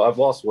fine. I've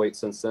lost weight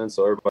since then,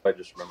 so everybody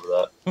just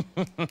remember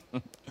that.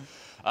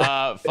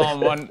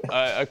 Fulm,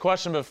 a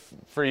question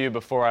for you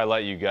before I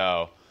let you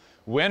go.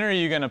 When are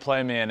you going to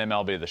play me in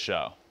MLB The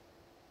Show?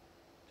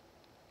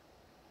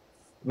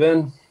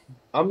 Ben,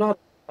 I'm not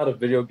a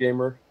video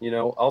gamer.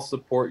 I'll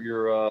support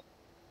your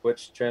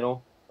Twitch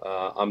channel.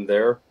 I'm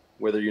there,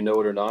 whether you know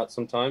it or not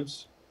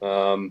sometimes.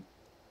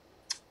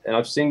 And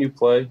I've seen you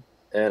play,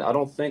 and I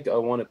don't think I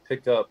want to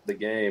pick up the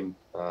game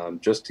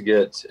just to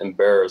get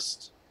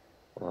embarrassed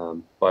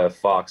by a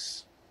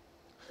Fox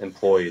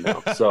employee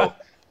now. So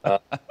the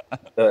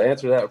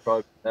answer to that would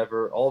probably be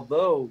never.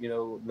 Although,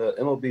 the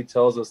MLB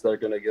tells us they're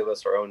going to give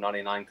us our own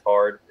 99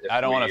 card.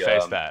 I don't want to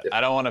face that. I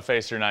don't want to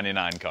face your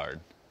 99 card.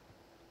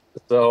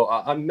 So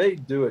I may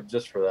do it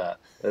just for that,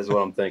 is what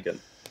I'm thinking.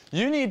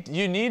 You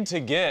need to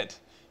get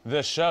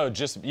the show.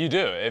 You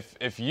do.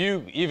 If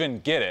you even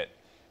get it,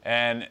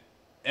 and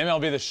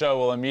MLB The Show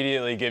will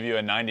immediately give you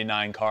a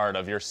 99 card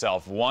of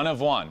yourself, one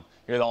of one.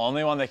 You're the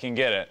only one that can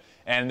get it,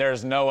 and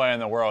there's no way in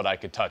the world I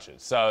could touch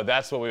it. So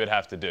that's what we would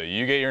have to do.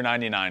 You get your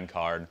 99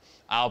 card,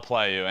 I'll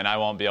play you, and I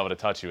won't be able to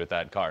touch you with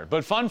that card.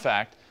 But fun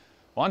fact,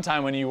 one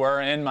time when you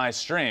were in my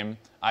stream,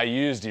 I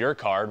used your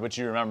card, which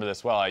you remember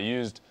this well.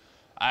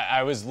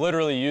 I was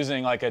literally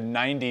using like a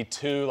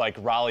 92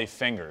 Raleigh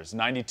Fingers,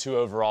 92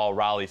 overall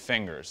Raleigh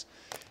Fingers.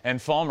 And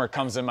Fulmer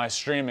comes in my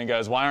stream and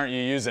goes, "Why aren't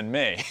you using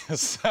me?"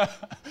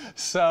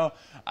 so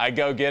I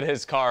go get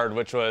his card,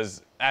 which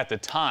was at the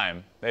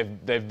time,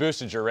 they've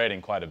boosted your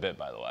rating quite a bit,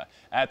 by the way.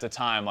 At the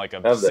time, like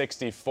a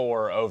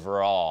 64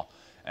 overall,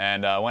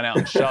 and went out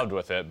and shoved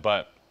with it.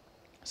 But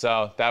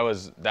so that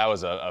was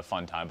a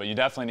fun time. But you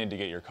definitely need to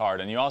get your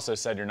card. And you also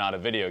said you're not a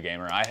video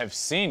gamer. I have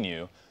seen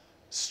you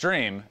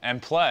stream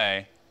and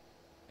play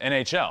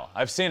NHL.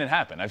 I've seen it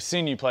happen. I've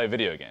seen you play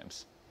video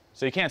games.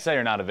 So you can't say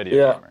you're not a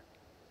video gamer.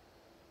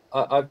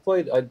 I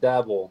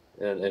dabble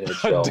in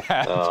NHL.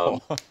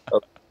 Dabble. A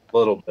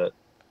little bit.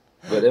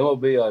 but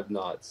MLB I've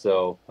not.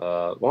 So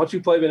why don't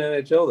you play me in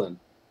NHL then?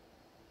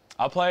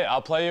 I'll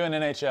play you in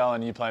NHL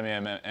and you play me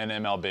in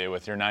MLB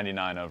with your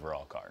 99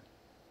 overall card.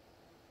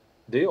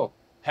 Deal.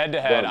 Head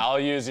to head, I'll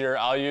use your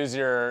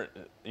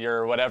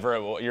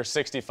whatever, your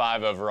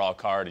 65 overall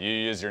card. You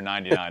use your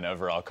 99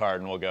 overall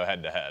card, and we'll go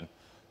head to head.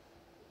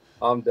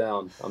 I'm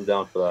down for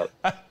that.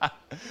 All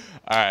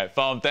right,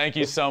 Fulm, thank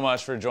you so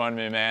much for joining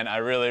me, man. I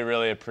really,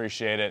 really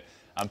appreciate it.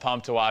 I'm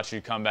pumped to watch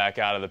you come back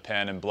out of the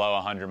pen and blow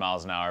 100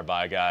 miles an hour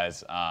by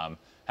guys.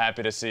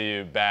 Happy to see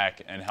you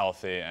back and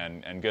healthy,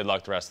 and good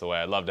luck the rest of the way.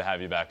 I'd love to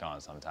have you back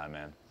on sometime,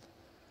 man.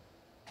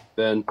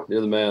 Ben,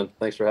 you're the man.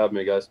 Thanks for having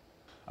me, guys.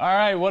 All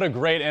right, what a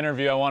great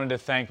interview. I wanted to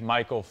thank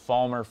Michael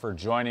Fulmer for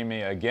joining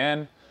me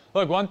again.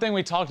 Look, one thing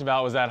we talked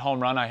about was that home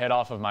run I hit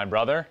off of my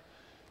brother.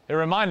 It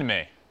reminded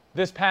me,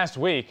 this past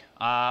week,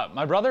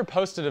 my brother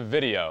posted a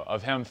video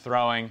of him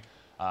throwing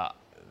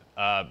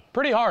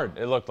pretty hard,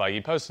 it looked like. He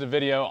posted a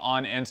video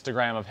on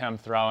Instagram of him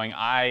throwing.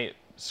 I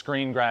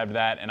screen grabbed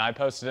that, and I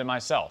posted it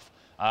myself.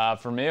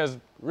 For me, it was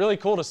really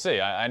cool to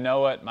see. I know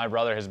what my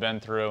brother has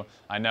been through.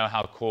 I know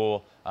how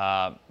cool,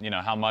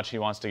 how much he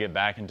wants to get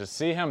back, and to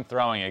see him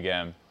throwing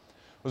again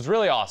was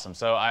really awesome.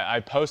 So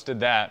I posted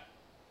that,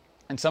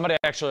 and somebody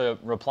actually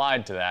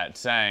replied to that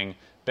saying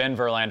Ben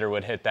Verlander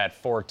would hit that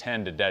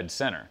 410 to dead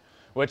center,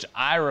 which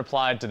I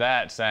replied to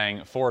that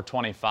saying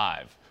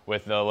 425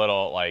 with the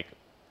little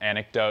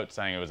anecdote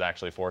saying it was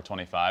actually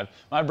 425.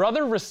 My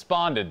brother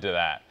responded to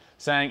that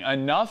saying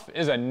enough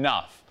is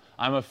enough.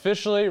 I'm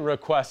officially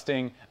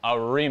requesting a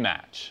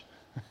rematch.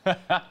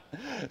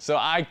 So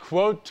I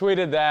quote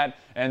tweeted that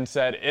and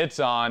said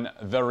it's on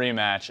the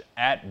rematch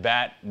at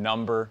bat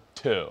number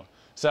 2.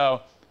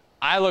 So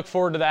I look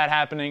forward to that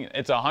happening.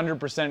 It's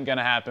 100% going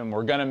to happen.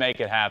 We're going to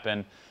make it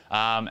happen.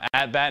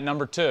 At bat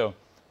number 2,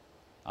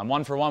 I'm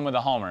 1 for 1 with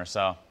a homer,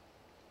 so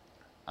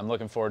I'm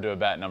looking forward to a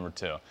bat number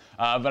 2.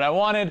 But I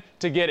wanted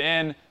to get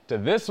into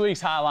this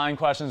week's hotline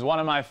questions, one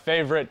of my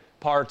favorite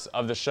parts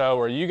of the show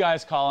where you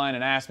guys call in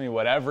and ask me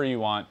whatever you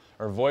want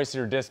or voice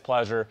your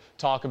displeasure,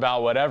 talk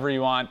about whatever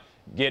you want,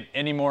 get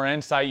any more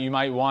insight you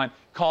might want.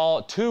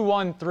 Call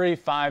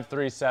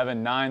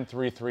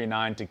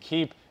 213-537-9339 to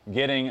keep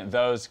getting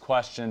those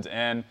questions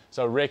in.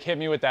 So Rick, hit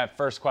me with that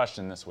first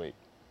question this week.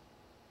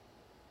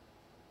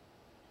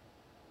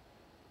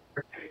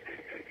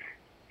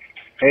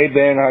 Hey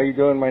Ben, how you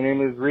doing? My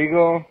name is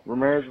Rigo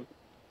Ramirez.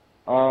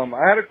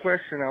 I had a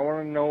question. I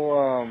want to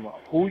know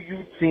who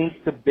you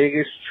think the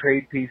biggest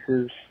trade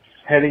pieces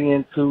heading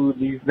into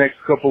these next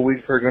couple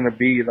weeks are going to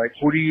be. Like,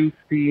 who do you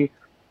see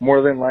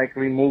more than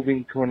likely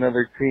moving to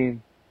another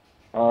team?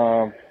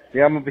 I'm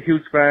a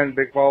huge fan,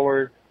 big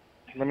follower.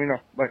 Let me know.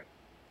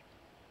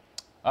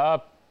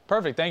 Bye.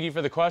 Perfect. Thank you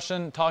for the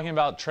question. Talking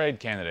about trade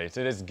candidates,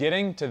 it is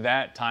getting to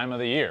that time of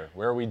the year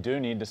where we do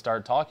need to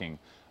start talking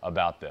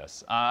about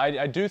this.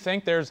 I do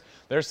think there's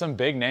some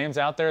big names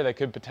out there that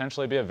could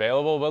potentially be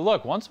available. But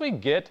look, once we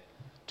get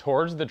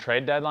towards the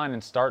trade deadline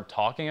and start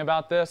talking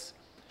about this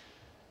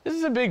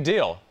is a big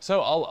deal. So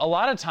a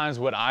lot of times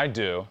what I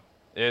do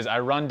is I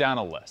run down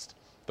a list.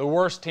 The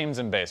worst teams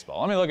in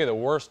baseball. Let me look at the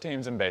worst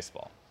teams in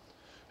baseball.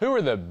 Who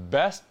are the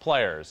best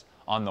players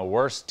on the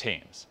worst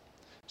teams?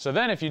 So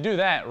then if you do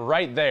that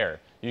right there,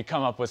 you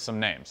come up with some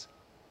names.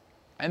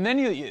 And then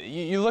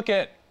you look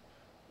at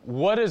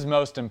what is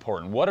most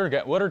important. What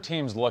are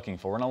teams looking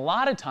for? And a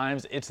lot of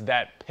times it's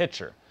that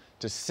pitcher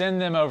to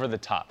send them over the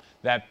top.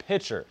 That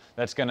pitcher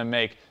that's going to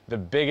make the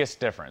biggest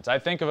difference. I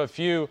think of a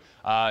few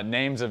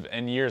names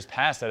in years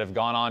past that have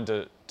gone on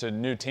to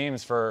new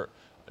teams for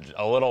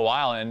a little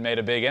while and made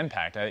a big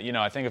impact.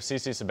 I think of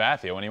CC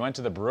Sabathia when he went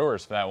to the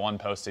Brewers for that one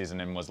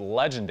postseason and was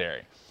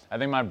legendary. I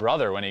think my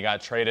brother when he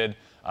got traded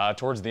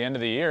towards the end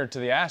of the year to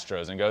the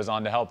Astros and goes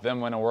on to help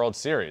them win a World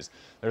Series.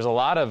 There's a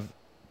lot of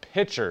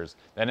pitchers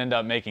that end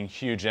up making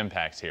huge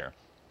impacts here.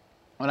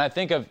 When I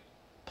think of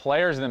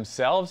players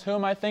themselves, who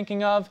am I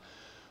thinking of?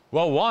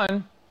 Well,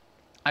 one,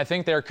 I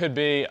think there could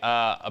be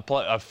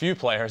a few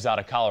players out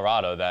of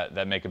Colorado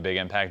that make a big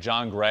impact.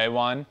 John Gray,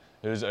 one,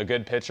 who's a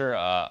good pitcher,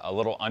 a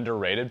little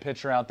underrated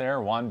pitcher out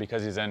there. One,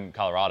 because he's in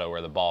Colorado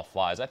where the ball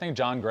flies. I think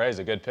John Gray is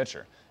a good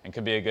pitcher and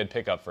could be a good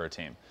pickup for a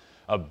team.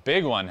 A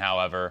big one,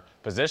 however,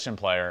 position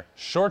player,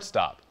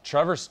 shortstop,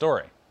 Trevor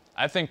Story.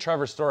 I think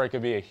Trevor Story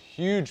could be a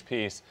huge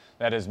piece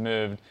that is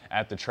moved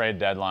at the trade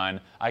deadline.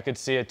 I could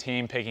see a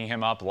team picking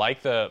him up like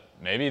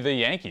maybe the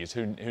Yankees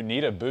who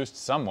need a boost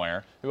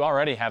somewhere, who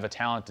already have a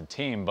talented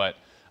team, but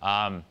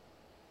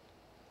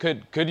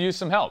could use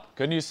some help.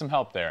 Could use some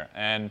help there.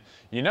 And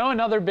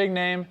another big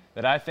name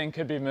that I think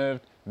could be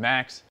moved,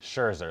 Max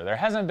Scherzer. There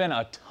hasn't been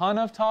a ton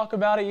of talk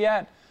about it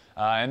yet.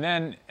 And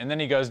then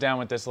he goes down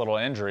with this little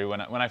injury. When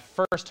I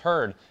first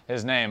heard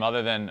his name,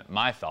 other than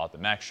my thought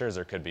that Max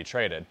Scherzer could be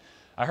traded,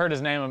 I heard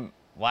his name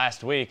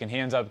last week, and he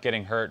ends up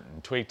getting hurt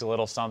and tweaked a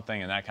little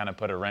something, and that kind of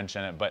put a wrench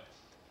in it. But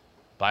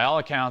by all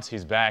accounts,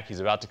 he's back. He's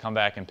about to come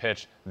back and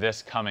pitch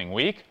this coming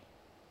week.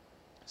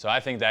 So I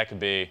think that could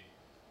be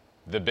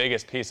the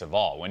biggest piece of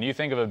all. When you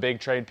think of a big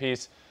trade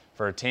piece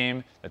for a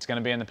team that's going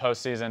to be in the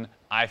postseason,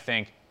 I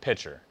think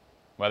pitcher.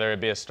 whether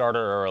it be a starter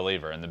or a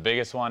reliever. And the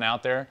biggest one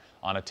out there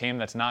on a team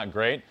that's not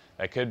great,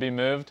 that could be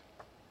moved,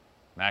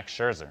 Max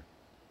Scherzer.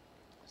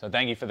 So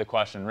thank you for the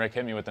question. Rick,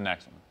 hit me with the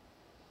next one.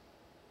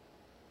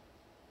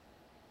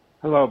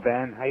 Hello,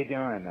 Ben. How you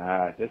doing?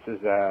 This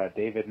is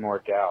David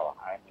Mordell.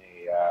 I'm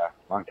a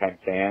longtime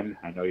fan.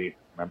 I know you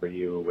remember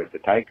you with the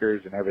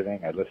Tigers and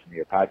everything. I listen to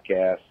your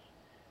podcast.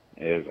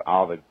 Is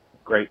all the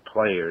great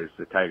players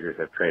the Tigers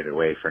have traded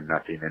away for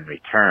nothing in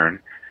return.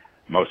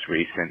 Most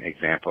recent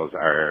examples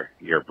are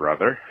your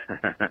brother.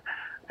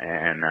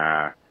 And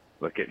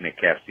look at Nick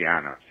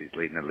Castellanos. He's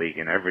leading the league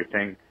in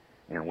everything,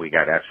 and we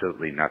got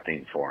absolutely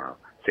nothing for him.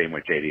 Same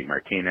with J.D.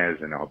 Martinez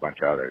and a whole bunch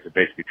of others. It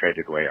basically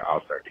traded away an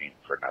all-star team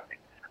for nothing.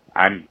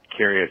 I'm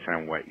curious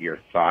on what your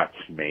thoughts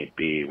may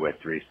be with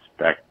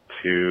respect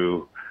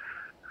to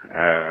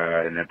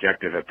an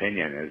objective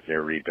opinion. Is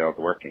their rebuild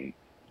working?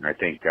 I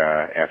think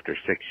after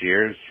 6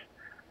 years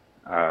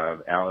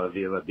of Al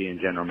Avila being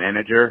general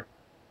manager,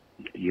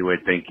 you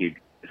would think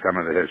some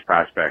of his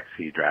prospects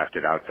he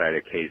drafted outside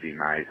of Casey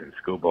Mize and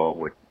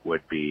Skubal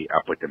would be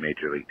up with the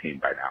major league team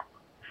by now.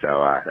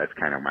 So that's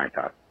kind of my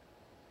thought.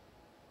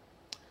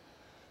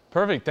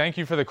 Perfect. Thank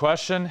you for the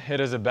question. It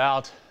is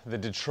about the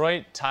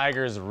Detroit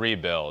Tigers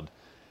rebuild.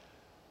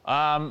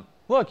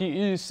 Look,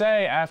 you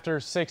say after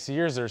 6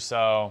 years or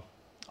so,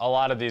 a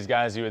lot of these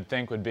guys you would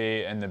think would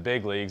be in the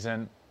big leagues.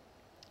 And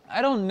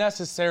I don't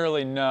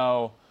necessarily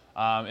know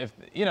if,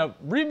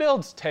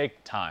 rebuilds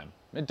take time.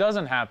 It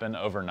doesn't happen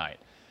overnight.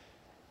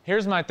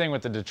 Here's my thing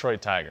with the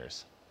Detroit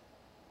Tigers.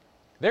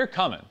 They're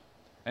coming,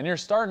 and you're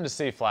starting to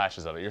see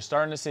flashes of it. You're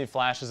starting to see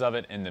flashes of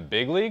it in the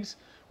big leagues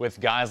with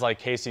guys like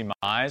Casey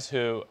Mize,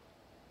 who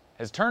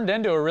has turned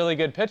into a really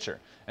good pitcher.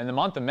 In the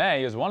month of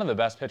May, is one of the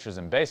best pitchers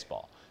in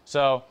baseball.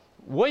 So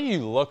what you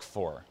look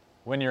for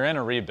when you're in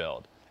a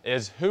rebuild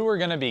is who are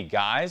going to be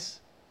guys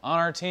on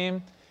our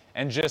team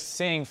and just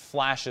seeing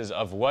flashes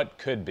of what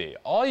could be.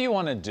 All you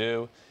want to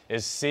do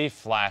is see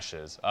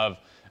flashes of,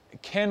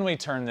 can we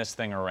turn this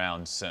thing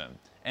around soon?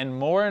 And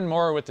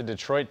more with the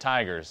Detroit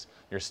Tigers,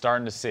 you're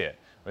starting to see it.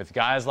 With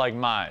guys like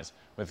Mize,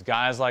 with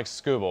guys like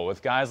Skubal,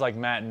 with guys like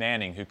Matt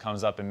Manning, who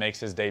comes up and makes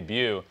his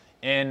debut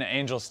in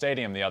Angel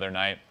Stadium the other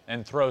night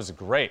and throws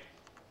great.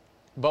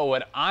 But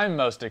what I'm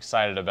most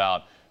excited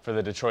about for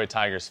the Detroit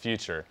Tigers'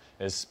 future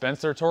is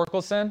Spencer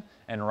Torkelson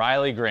and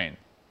Riley Green.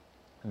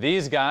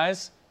 These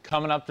guys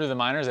coming up through the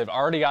minors, they've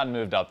already gotten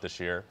moved up this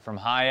year from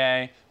High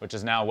A, which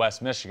is now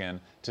West Michigan,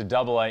 to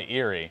Double A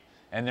Erie,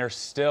 and they're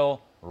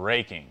still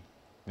raking.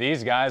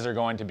 These guys are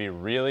going to be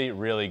really,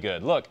 really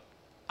good. Look,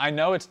 I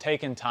know it's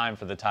taken time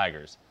for the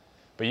Tigers,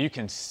 but you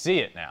can see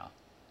it now.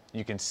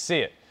 You can see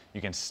it.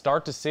 You can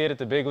start to see it at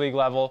the big league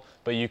level,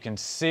 but you can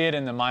see it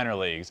in the minor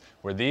leagues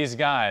where these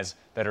guys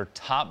that are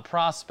top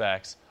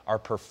prospects are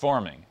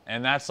performing.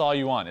 And that's all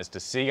you want, is to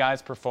see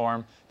guys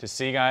perform, to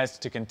see guys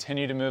to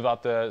continue to move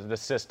up the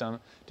system,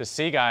 to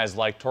see guys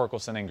like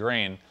Torkelson and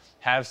Green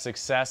have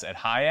success at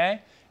High A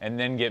and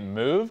then get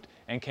moved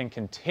and can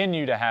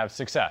continue to have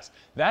success.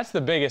 That's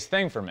the biggest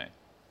thing for me,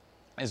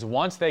 is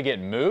once they get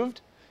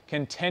moved,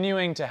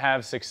 continuing to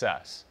have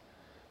success.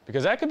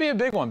 Because that could be a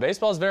big one.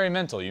 Baseball is very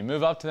mental. You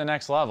move up to the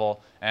next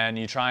level and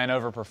you try and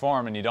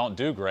overperform and you don't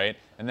do great,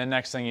 and then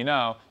next thing you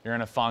know, you're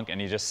in a funk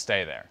and you just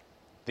stay there.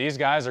 These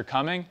guys are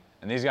coming,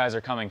 and these guys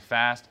are coming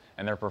fast,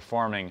 and they're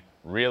performing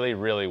really,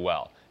 really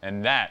well.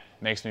 And that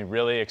makes me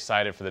really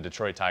excited for the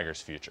Detroit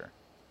Tigers' future.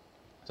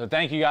 So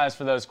thank you guys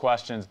for those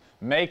questions.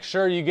 Make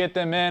sure you get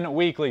them in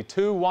weekly.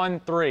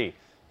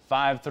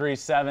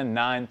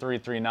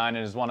 213-537-9339. It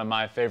is one of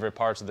my favorite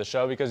parts of the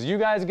show because you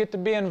guys get to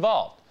be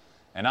involved,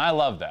 and I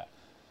love that.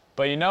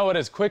 But you know what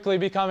is quickly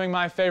becoming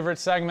my favorite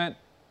segment?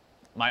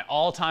 My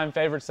all-time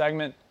favorite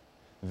segment?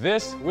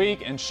 This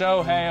Week in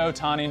Shohei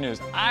Ohtani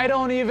News. I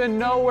don't even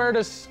know where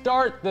to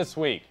start this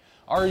week.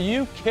 Are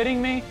you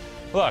kidding me?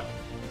 Look,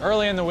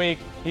 early in the week,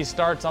 he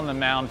starts on the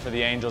mound for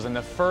the Angels in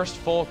the first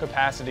full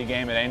capacity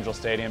game at Angel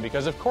Stadium,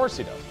 because of course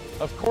he does.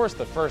 Of course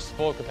the first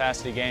full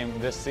capacity game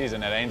this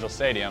season at Angel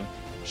Stadium,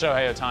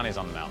 Shohei Ohtani's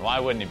on the mound. Why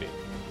wouldn't he be?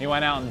 He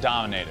went out and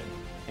dominated.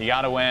 He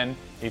got a win.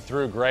 He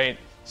threw great.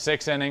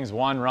 6 innings,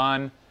 1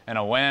 run, and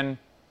a win.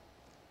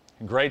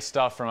 Great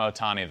stuff from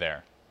Ohtani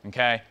there,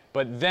 okay?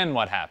 But then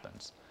what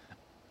happens?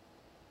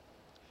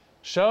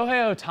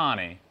 Shohei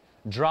Ohtani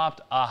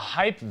dropped a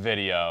hype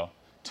video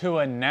to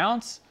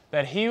announce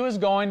that he was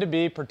going to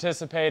be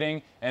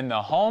participating in the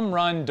Home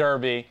Run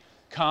Derby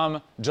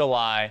come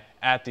July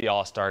at the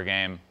All-Star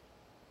Game.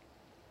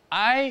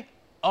 I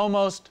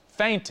almost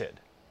fainted.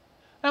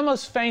 I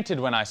almost fainted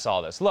when I saw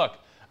this. Look,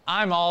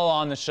 I'm all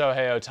on the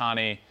Shohei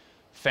Ohtani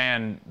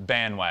fan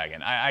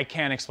bandwagon. I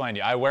can't explain to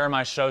you. I wear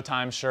my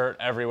Showtime shirt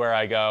everywhere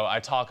I go. I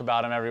talk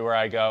about him everywhere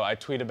I go. I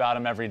tweet about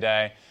him every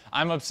day.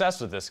 I'm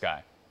obsessed with this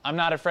guy. I'm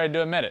not afraid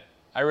to admit it.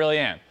 I really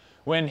am.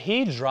 When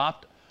he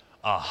dropped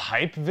a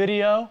hype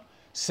video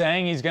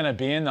saying he's going to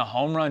be in the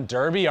Home Run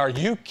Derby, are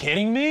you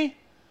kidding me?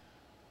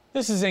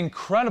 This is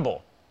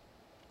incredible.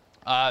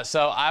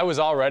 So I was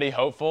already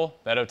hopeful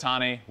that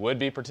Ohtani would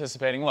be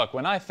participating. Look,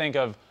 when I think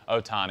of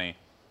Ohtani,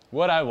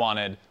 what I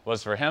wanted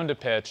was for him to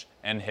pitch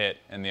and hit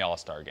in the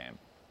All-Star game.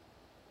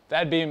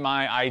 That'd be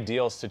my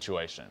ideal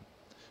situation.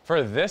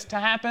 For this to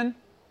happen,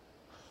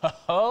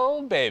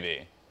 oh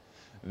baby,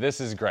 this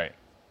is great.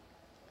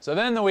 So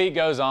then the week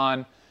goes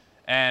on,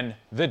 and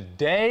the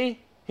day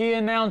he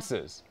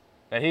announces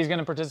that he's going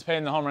to participate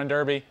in the home run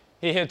derby,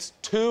 he hits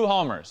 2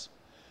 homers.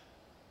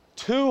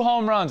 2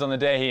 home runs on the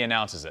day he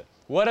announces it.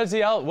 What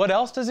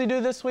else does he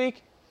do this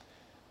week?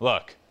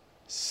 Look,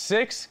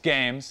 6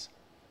 games,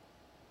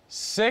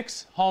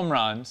 6 home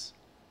runs,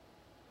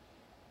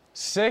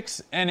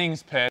 6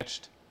 innings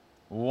pitched,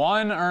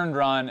 1 earned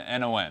run,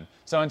 and a win.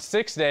 So in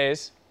 6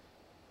 days,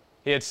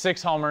 he had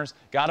 6 homers,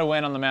 got a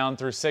win on the mound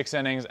through 6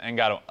 innings, and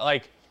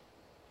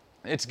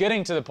it's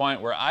getting to the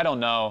point where I don't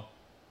know.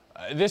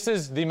 This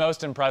is the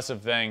most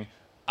impressive thing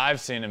I've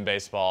seen in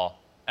baseball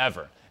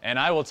ever. And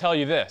I will tell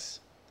you this.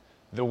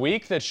 The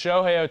week that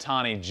Shohei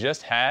Ohtani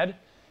just had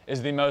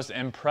is the most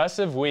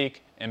impressive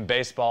week in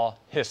baseball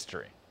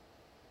history.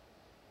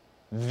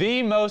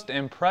 The most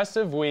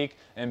impressive week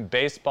in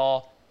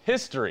baseball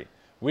history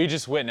we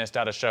just witnessed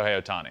out of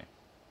Shohei Ohtani.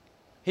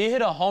 He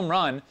hit a home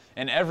run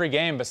in every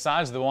game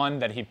besides the one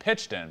that he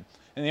pitched in.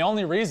 And the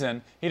only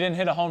reason he didn't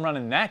hit a home run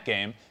in that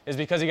game is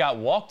because he got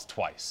walked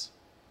twice.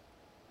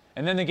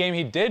 And then the game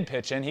he did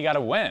pitch in, he got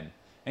a win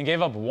and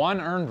gave up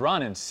 1 earned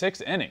run in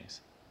 6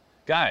 innings.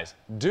 Guys,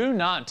 do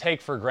not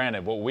take for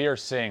granted what we are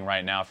seeing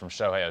right now from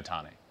Shohei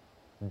Ohtani.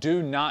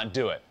 Do not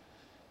do it.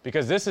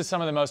 Because this is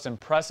some of the most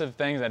impressive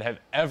things that have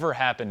ever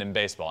happened in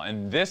baseball.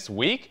 And this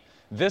week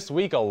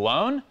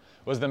alone,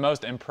 was the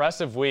most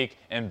impressive week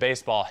in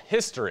baseball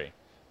history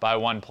by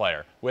one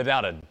player,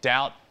 without a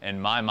doubt in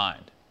my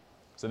mind.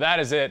 So that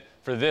is it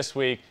for this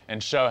week in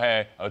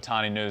Shohei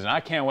Ohtani news, and I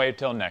can't wait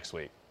till next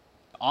week.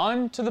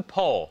 On to the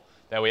poll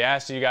that we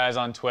asked you guys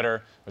on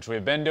Twitter, which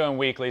we've been doing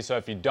weekly, so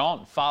if you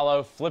don't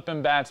follow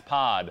Flippin' Bats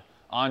Pod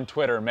on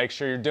Twitter, make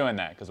sure you're doing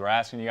that, because we're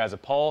asking you guys a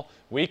poll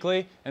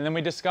weekly, and then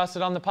we discuss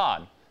it on the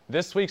pod.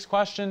 This week's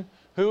question,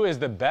 who is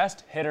the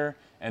best hitter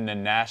in the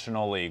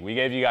National League? We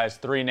gave you guys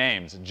 3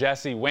 names,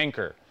 Jesse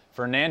Winker,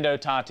 Fernando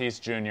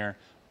Tatis Jr.,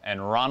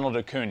 and Ronald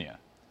Acuna.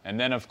 And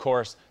then, of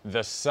course,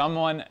 the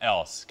someone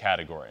else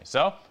category.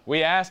 So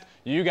we asked,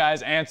 you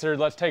guys answered.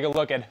 Let's take a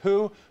look at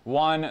who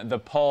won the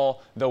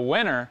poll. The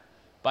winner,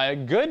 by a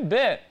good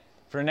bit,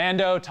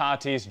 Fernando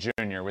Tatis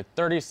Jr. with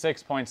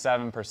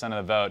 36.7%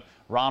 of the vote,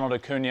 Ronald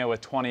Acuna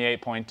with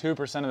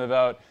 28.2% of the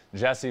vote,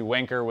 Jesse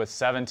Winker with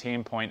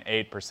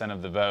 17.8%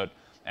 of the vote,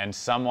 and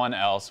someone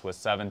else with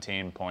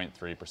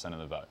 17.3% of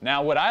the vote.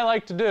 Now, what I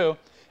like to do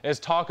is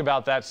talk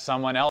about that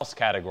someone else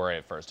category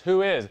at first.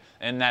 Who is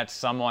in that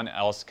someone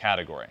else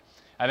category?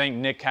 I think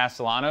Nick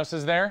Castellanos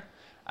is there.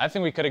 I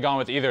think we could have gone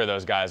with either of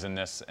those guys in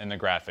the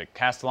graphic,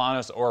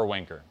 Castellanos or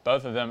Winker.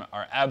 Both of them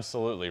are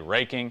absolutely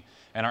raking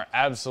and are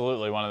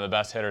absolutely one of the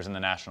best hitters in the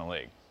National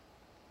League.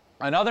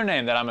 Another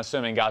name that I'm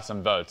assuming got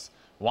some votes,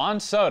 Juan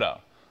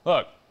Soto.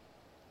 Look,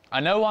 I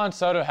know Juan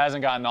Soto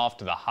hasn't gotten off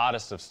to the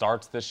hottest of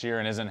starts this year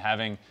and isn't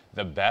having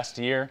the best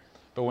year,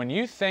 but when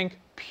you think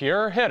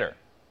pure hitter,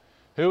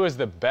 who is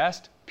the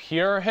best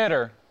pure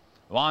hitter?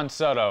 Juan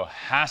Soto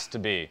has to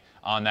be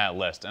on that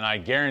list, and I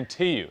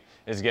guarantee you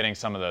is getting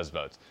some of those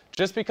votes.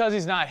 Just because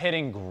he's not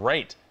hitting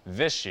great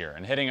this year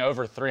and hitting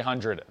over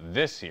 300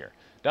 this year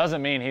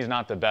doesn't mean he's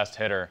not the best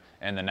hitter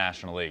in the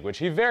National League, which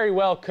he very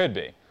well could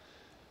be.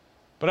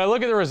 But I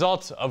look at the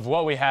results of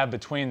what we have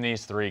between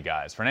these 3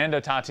 guys. Fernando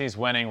Tatis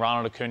winning,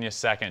 Ronald Acuna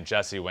second,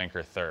 Jesse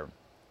Winker third.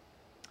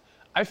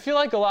 I feel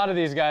like a lot of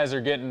these guys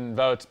are getting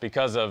votes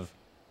because of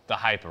the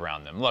hype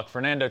around them. Look,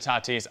 Fernando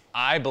Tatis,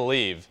 I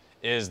believe,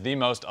 is the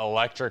most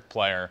electric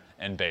player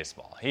in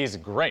baseball. He's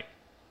great.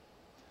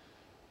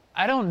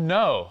 I don't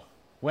know,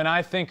 when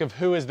I think of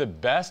who is the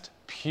best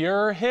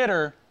pure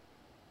hitter,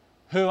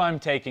 who I'm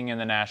taking in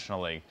the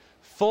National League.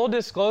 Full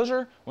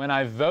disclosure, when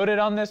I voted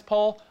on this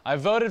poll, I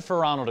voted for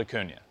Ronald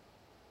Acuna.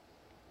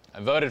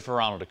 I voted for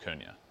Ronald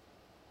Acuna.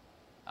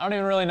 I don't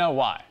even really know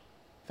why.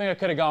 I think I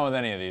could have gone with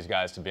any of these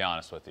guys, to be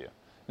honest with you.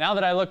 Now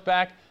that I look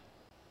back,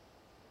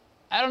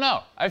 I don't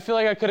know. I feel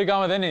like I could have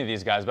gone with any of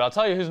these guys, but I'll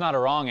tell you who's not a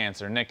wrong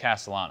answer, Nick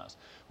Castellanos.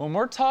 When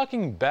we're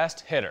talking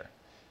best hitter,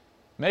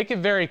 make it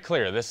very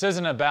clear, this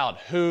isn't about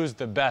who's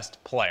the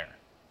best player.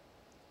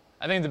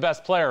 I think the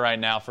best player right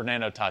now,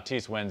 Fernando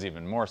Tatis, wins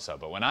even more so.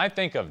 But when I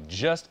think of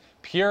just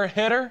pure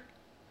hitter,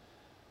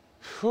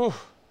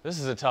 this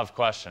is a tough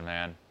question,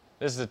 man.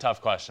 This is a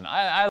tough question.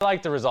 I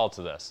like the results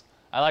of this.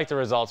 I like the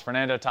results.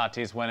 Fernando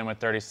Tatis winning with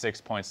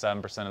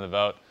 36.7% of the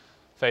vote.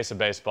 Face of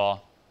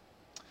baseball.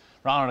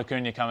 Ronald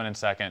Acuna coming in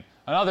second.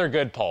 Another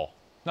good poll.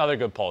 Another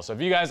good poll. So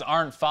if you guys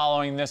aren't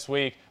following this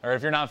week, or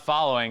if you're not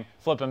following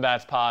Flippin'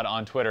 Bats Pod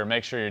on Twitter,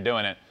 make sure you're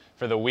doing it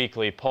for the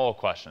weekly poll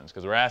questions,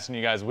 because we're asking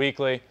you guys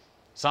weekly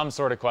some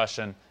sort of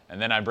question, and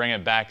then I bring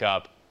it back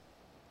up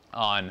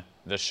on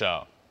the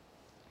show.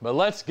 But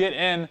let's get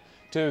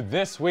into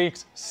this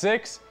week's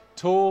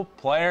 6-Tool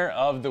Player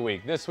of the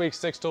Week. This week's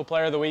 6-Tool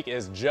Player of the Week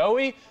is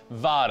Joey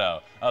Votto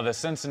of the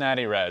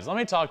Cincinnati Reds. Let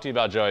me talk to you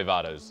about Joey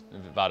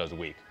Votto's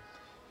week.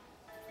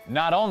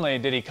 Not only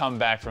did he come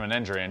back from an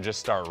injury and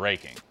just start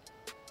raking,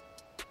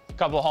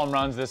 couple home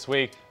runs this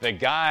week. The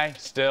guy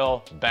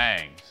still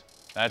bangs.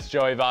 That's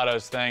Joey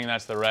Votto's thing.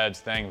 That's the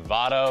Reds' thing.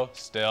 Votto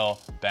still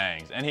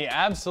bangs. And he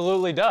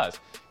absolutely does.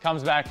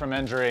 Comes back from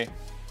injury,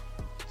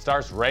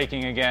 starts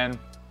raking again.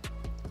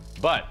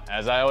 But,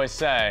 as I always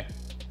say,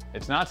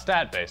 it's not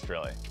stat-based,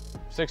 really.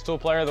 Six-tool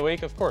player of the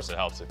week, of course it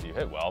helps if you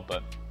hit well,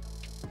 but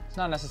it's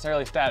not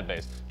necessarily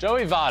stat-based.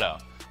 Joey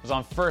Votto was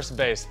on first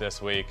base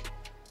this week.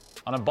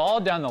 On a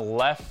ball down the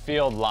left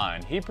field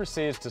line, he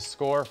proceeds to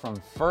score from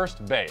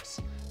first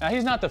base. Now,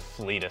 he's not the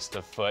fleetest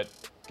of foot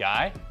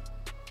guy.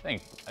 I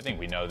think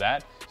we know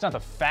that. He's not the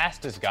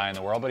fastest guy in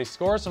the world, but he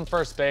scores from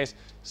first base,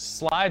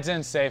 slides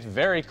in safe,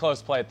 very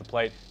close play at the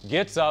plate,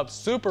 gets up,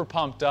 super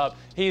pumped up.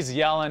 He's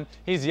yelling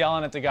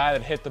at the guy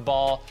that hit the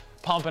ball,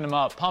 pumping him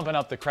up, pumping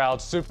up the crowd,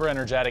 super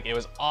energetic. It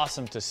was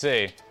awesome to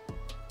see.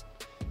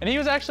 And he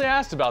was actually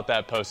asked about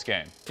that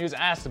post-game. He was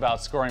asked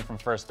about scoring from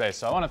first base.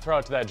 So I want to throw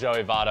it to that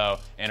Joey Votto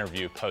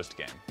interview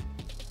post-game.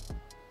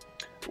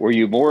 Were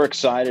you more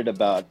excited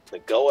about the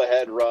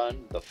go-ahead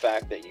run, the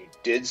fact that you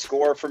did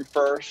score from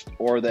first,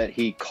 or that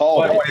he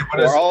called it,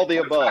 or all the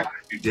above?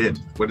 You did.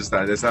 What is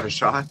that? Is that a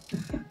shot?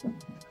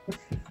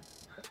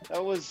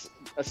 That was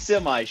a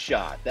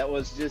semi-shot. That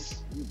was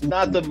just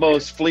not the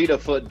most fleet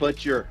of foot,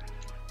 but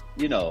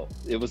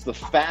it was the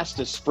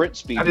fastest sprint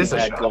speed you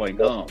had going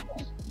home.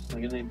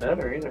 Any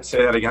better either.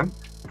 Say that again.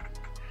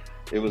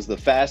 It was the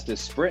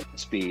fastest sprint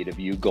speed of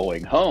you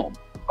going home.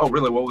 Oh,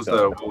 really? What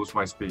was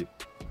my speed?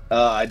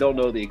 I don't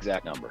know the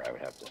exact number. I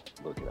would have to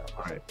look it up.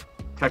 All right.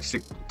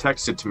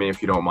 Text it to me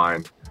if you don't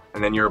mind.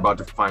 And then you're about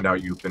to find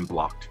out you've been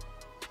blocked.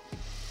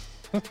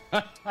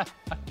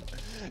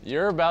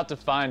 You're about to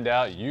find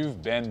out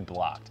you've been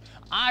blocked.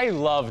 I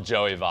love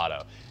Joey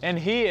Votto, and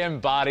he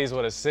embodies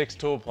what a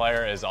six-tool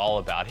player is all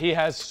about. He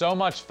has so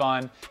much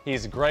fun,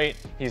 he's great,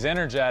 he's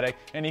energetic,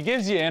 and he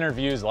gives you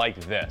interviews like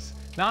this.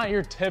 Not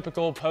your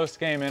typical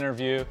post-game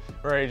interview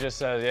where he just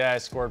says, yeah, I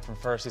scored from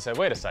first. He said,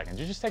 wait a second,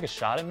 did you just take a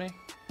shot at me?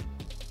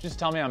 Did you just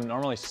tell me I'm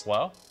normally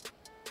slow?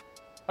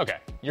 Okay,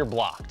 you're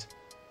blocked.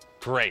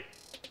 Great,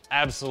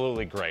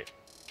 absolutely great.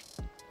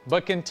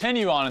 But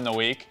continue on in the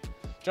week.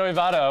 Joey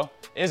Votto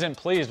isn't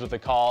pleased with the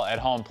call at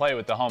home plate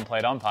with the home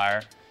plate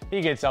umpire. He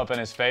gets up in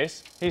his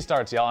face. He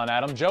starts yelling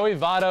at him. Joey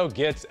Votto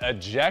gets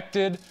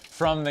ejected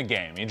from the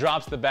game. He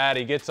drops the bat.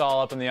 He gets all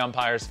up in the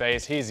umpire's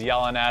face. He's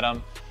yelling at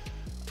him.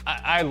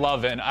 I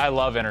love it. I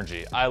love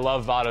energy. I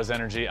love Votto's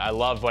energy. I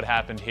love what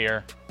happened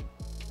here.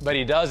 But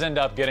he does end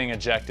up getting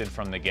ejected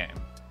from the game.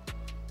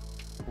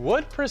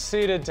 What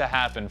proceeded to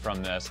happen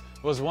from this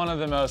was one of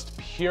the most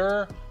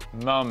pure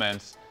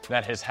moments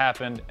that has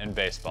happened in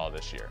baseball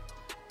this year.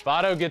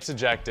 Votto gets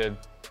ejected.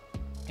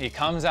 He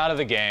comes out of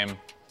the game.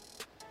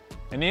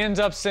 And he ends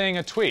up seeing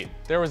a tweet.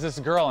 There was this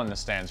girl in the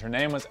stands. Her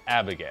name was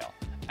Abigail.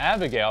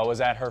 Abigail was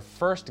at her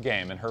first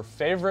game, and her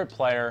favorite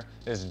player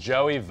is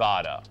Joey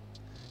Votto.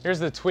 Here's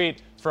the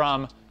tweet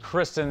from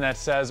Kristen that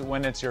says,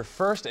 when it's your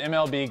first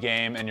MLB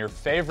game and your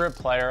favorite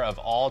player of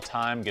all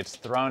time gets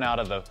thrown out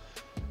of the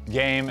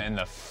game in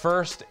the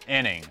first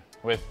inning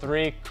with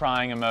 3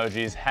 crying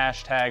emojis,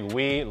 hashtag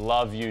we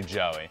love you,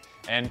 Joey.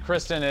 And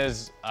Kristen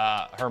is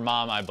her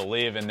mom, I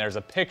believe, and there's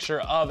a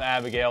picture of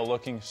Abigail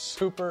looking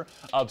super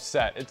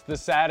upset. It's the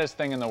saddest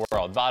thing in the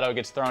world. Votto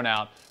gets thrown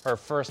out, her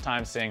first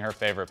time seeing her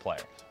favorite player.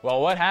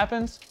 Well, what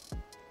happens?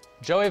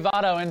 Joey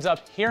Votto ends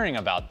up hearing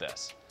about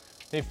this.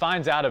 He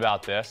finds out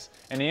about this,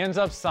 and he ends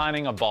up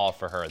signing a ball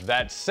for her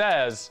that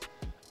says,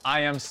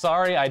 I am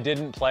sorry I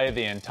didn't play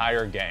the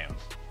entire game.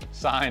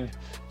 Signed,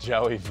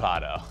 Joey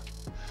Votto.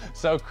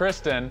 So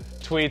Kristen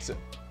tweets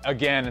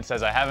again and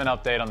says, I have an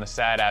update on the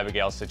sad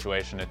Abigail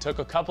situation. It took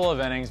a couple of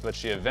innings, but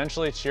she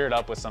eventually cheered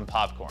up with some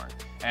popcorn.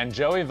 And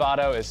Joey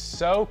Votto is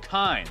so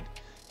kind.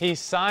 He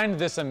signed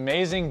this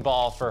amazing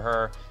ball for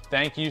her.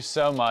 Thank you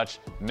so much,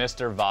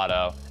 Mr.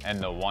 Votto and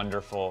the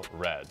wonderful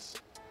Reds.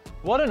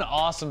 What an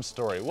awesome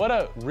story. What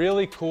a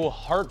really cool,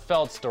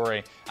 heartfelt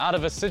story out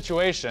of a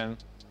situation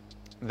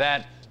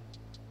that,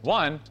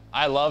 one,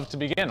 I love to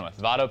begin with.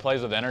 Votto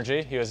plays with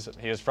energy. He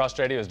was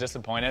frustrated. He was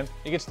disappointed.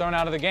 He gets thrown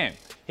out of the game.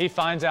 He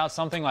finds out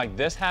something like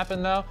this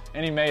happened, though,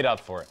 and he made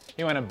up for it.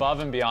 He went above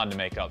and beyond to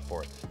make up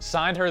for it.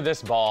 Signed her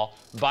this ball.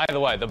 By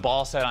the way, the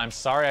ball said, I'm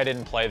sorry I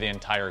didn't play the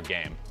entire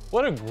game.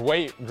 What a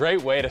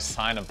great way to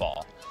sign a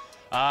ball.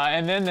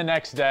 And then the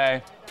next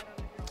day,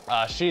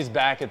 she's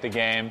back at the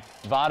game.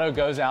 Votto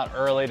goes out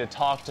early to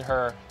talk to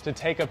her, to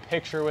take a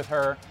picture with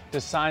her, to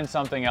sign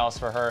something else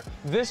for her.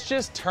 This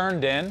just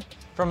turned in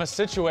from a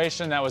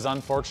situation that was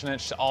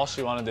unfortunate. All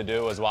she wanted to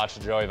do was watch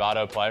Joey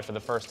Votto play for the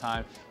first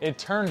time. It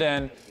turned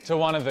into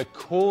one of the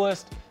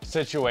coolest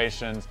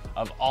situations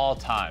of all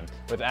time,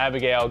 with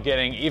Abigail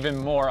getting even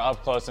more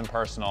up close and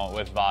personal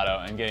with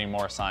Votto and getting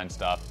more signed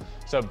stuff.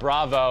 So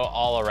bravo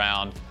all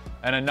around.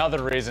 And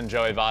another reason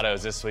Joey Votto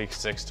is this week's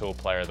six-tool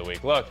player of the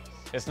week. Look,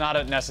 it's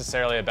not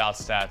necessarily about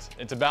stats.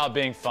 It's about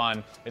being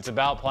fun. It's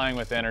about playing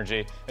with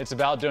energy. It's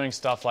about doing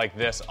stuff like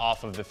this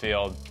off of the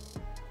field.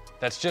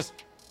 That's just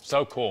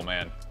so cool,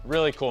 man.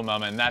 Really cool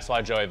moment, and that's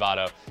why Joey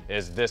Votto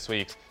is this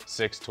week's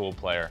six-tool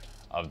player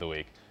of the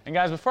week. And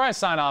guys, before I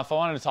sign off, I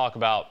wanted to talk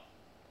about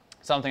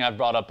something I've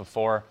brought up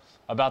before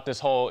about this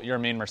whole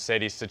Yermin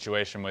Mercedes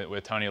situation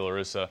with Tony La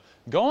Russa.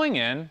 Going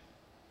into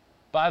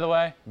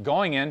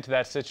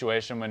that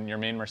situation when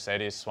Yermin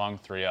Mercedes swung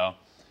 3-0,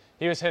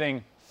 he was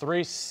hitting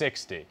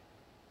 360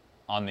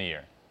 on the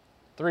year.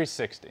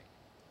 360.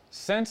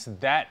 Since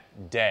that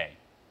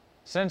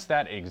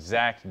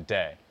exact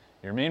day,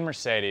 Yermin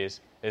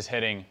Mercedes is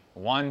hitting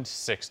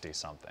 160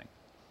 something.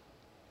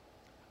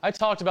 I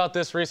talked about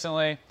this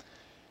recently,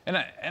 and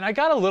I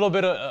got a little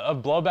bit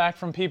of blowback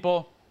from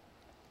people,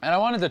 and I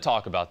wanted to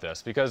talk about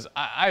this because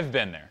I've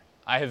been there.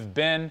 I have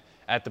been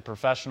at the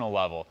professional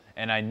level,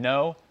 and I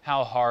know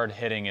how hard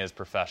hitting is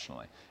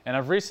professionally. And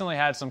I've recently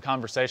had some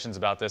conversations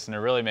about this, and it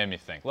really made me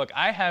think. Look,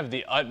 I have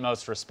the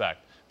utmost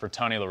respect for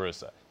Tony La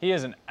Russa. He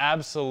is an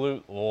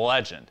absolute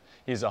legend.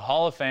 He's a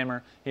Hall of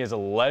Famer. He is a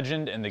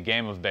legend in the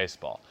game of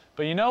baseball.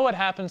 But you know what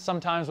happens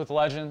sometimes with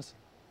legends?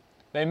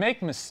 They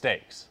make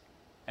mistakes,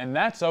 and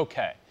that's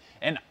okay.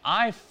 And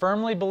I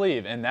firmly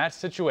believe in that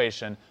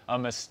situation, a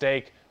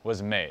mistake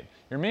was made.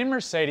 Yermin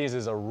Mercedes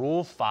is a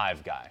Rule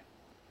 5 guy,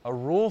 a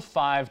Rule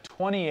 5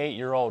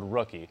 28-year-old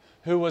rookie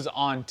who was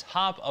on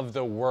top of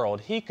the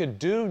world. He could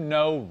do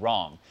no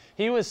wrong.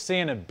 He was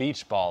seeing a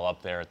beach ball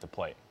up there at the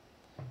plate.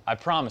 I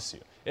promise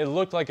you, it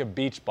looked like a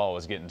beach ball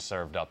was getting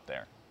served up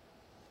there.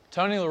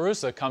 Tony La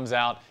Russa comes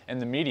out in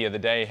the media the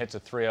day he hits a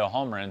 3-0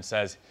 homer and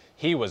says,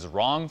 he was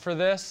wrong for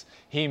this,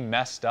 he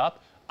messed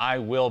up, I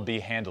will be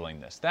handling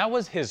this. That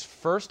was his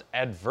first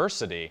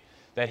adversity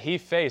that he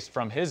faced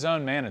from his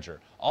own manager.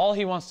 All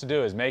he wants to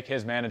do is make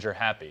his manager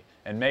happy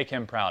and make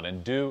him proud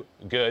and do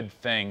good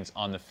things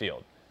on the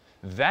field.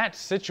 That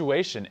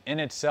situation in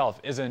itself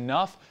is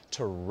enough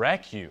to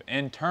wreck you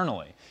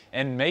internally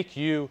and make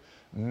you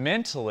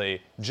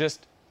mentally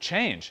just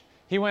change.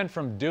 He went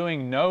from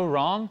doing no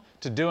wrong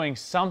to doing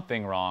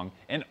something wrong,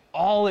 and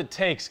all it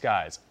takes,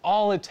 guys,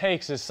 all it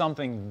takes is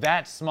something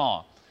that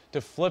small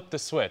to flip the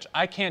switch.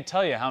 I can't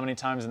tell you how many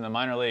times in the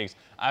minor leagues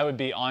I would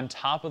be on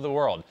top of the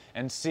world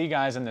and see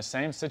guys in the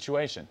same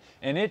situation,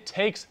 and it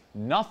takes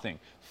nothing,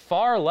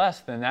 far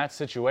less than that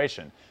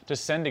situation, to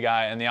send a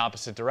guy in the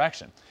opposite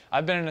direction.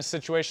 I've been in a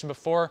situation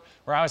before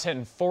where I was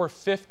hitting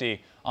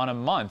 450 on a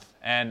month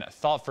and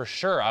thought for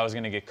sure I was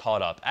going to get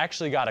called up.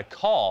 Actually got a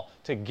call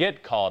to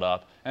get called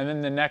up, and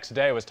then the next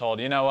day was told,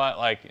 you know what,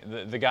 like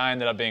the guy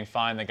ended up being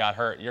fine that got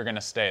hurt, you're going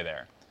to stay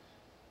there.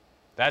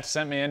 That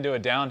sent me into a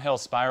downhill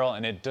spiral,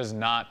 and it does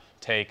not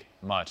take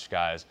much,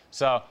 guys.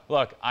 So,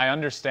 look, I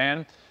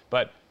understand,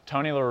 but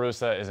Tony La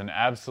Russa is an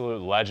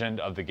absolute legend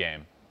of the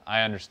game.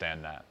 I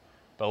understand that.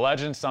 But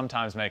legends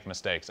sometimes make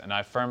mistakes, and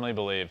I firmly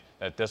believe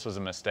that this was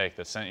a mistake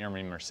that sent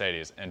Yermin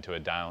Mercedes into a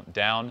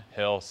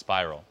downhill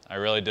spiral. I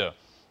really do.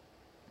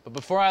 But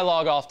before I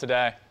log off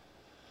today,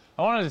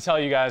 I wanted to tell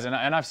you guys, and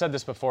I've said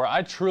this before,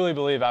 I truly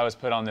believe I was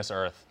put on this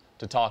earth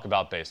to talk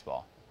about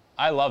baseball.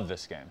 I love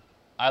this game.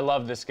 I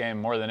love this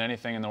game more than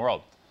anything in the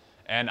world.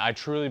 And I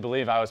truly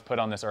believe I was put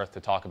on this earth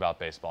to talk about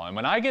baseball. And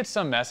when I get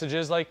some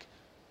messages like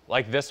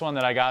this one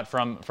that I got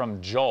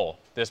from Joel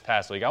this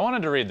past week, I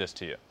wanted to read this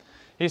to you.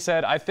 He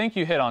said, I think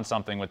you hit on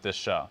something with this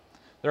show.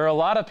 There are a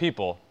lot of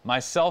people,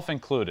 myself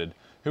included,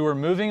 who are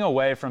moving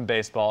away from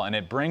baseball, and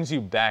it brings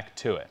you back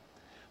to it,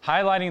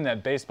 highlighting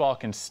that baseball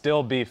can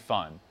still be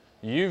fun.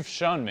 You've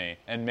shown me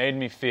and made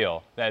me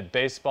feel that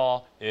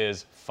baseball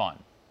is fun.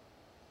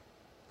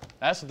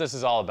 That's what this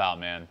is all about,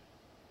 man.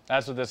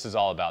 That's what this is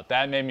all about.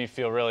 That made me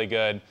feel really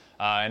good.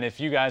 And if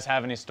you guys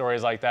have any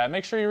stories like that,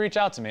 make sure you reach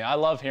out to me. I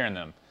love hearing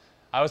them.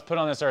 I was put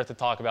on this earth to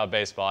talk about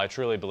baseball. I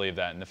truly believe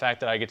that. And the fact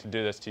that I get to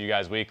do this to you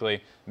guys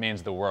weekly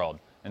means the world.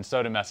 And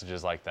so do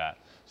messages like that.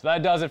 So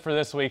that does it for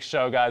this week's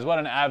show, guys. What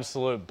an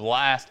absolute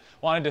blast.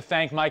 Wanted to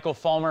thank Michael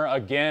Fulmer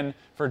again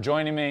for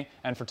joining me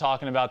and for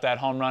talking about that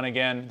home run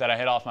again that I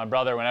hit off my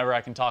brother. Whenever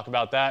I can talk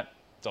about that,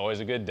 it's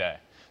always a good day.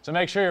 So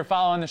make sure you're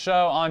following the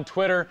show on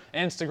Twitter,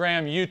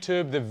 Instagram,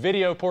 YouTube. The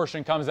video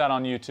portion comes out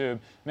on YouTube.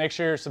 Make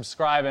sure you're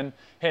subscribing,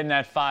 hitting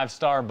that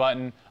 5-star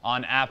button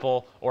on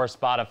Apple or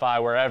Spotify,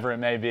 wherever it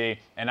may be.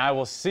 And I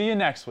will see you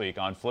next week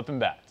on Flippin'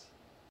 Bats.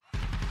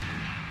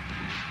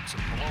 It's a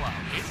blowout.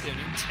 8th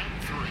inning,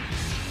 10-3.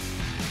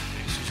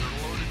 Bases are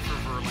loaded for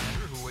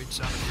Verlander, who waits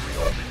on a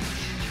 3-0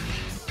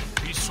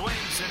 pitch. He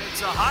swings, and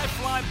it's a high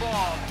fly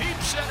ball,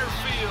 deep center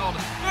field.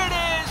 It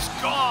is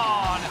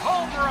gone.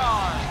 Home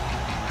run.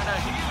 And a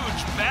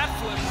huge bat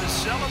flip to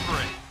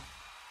celebrate.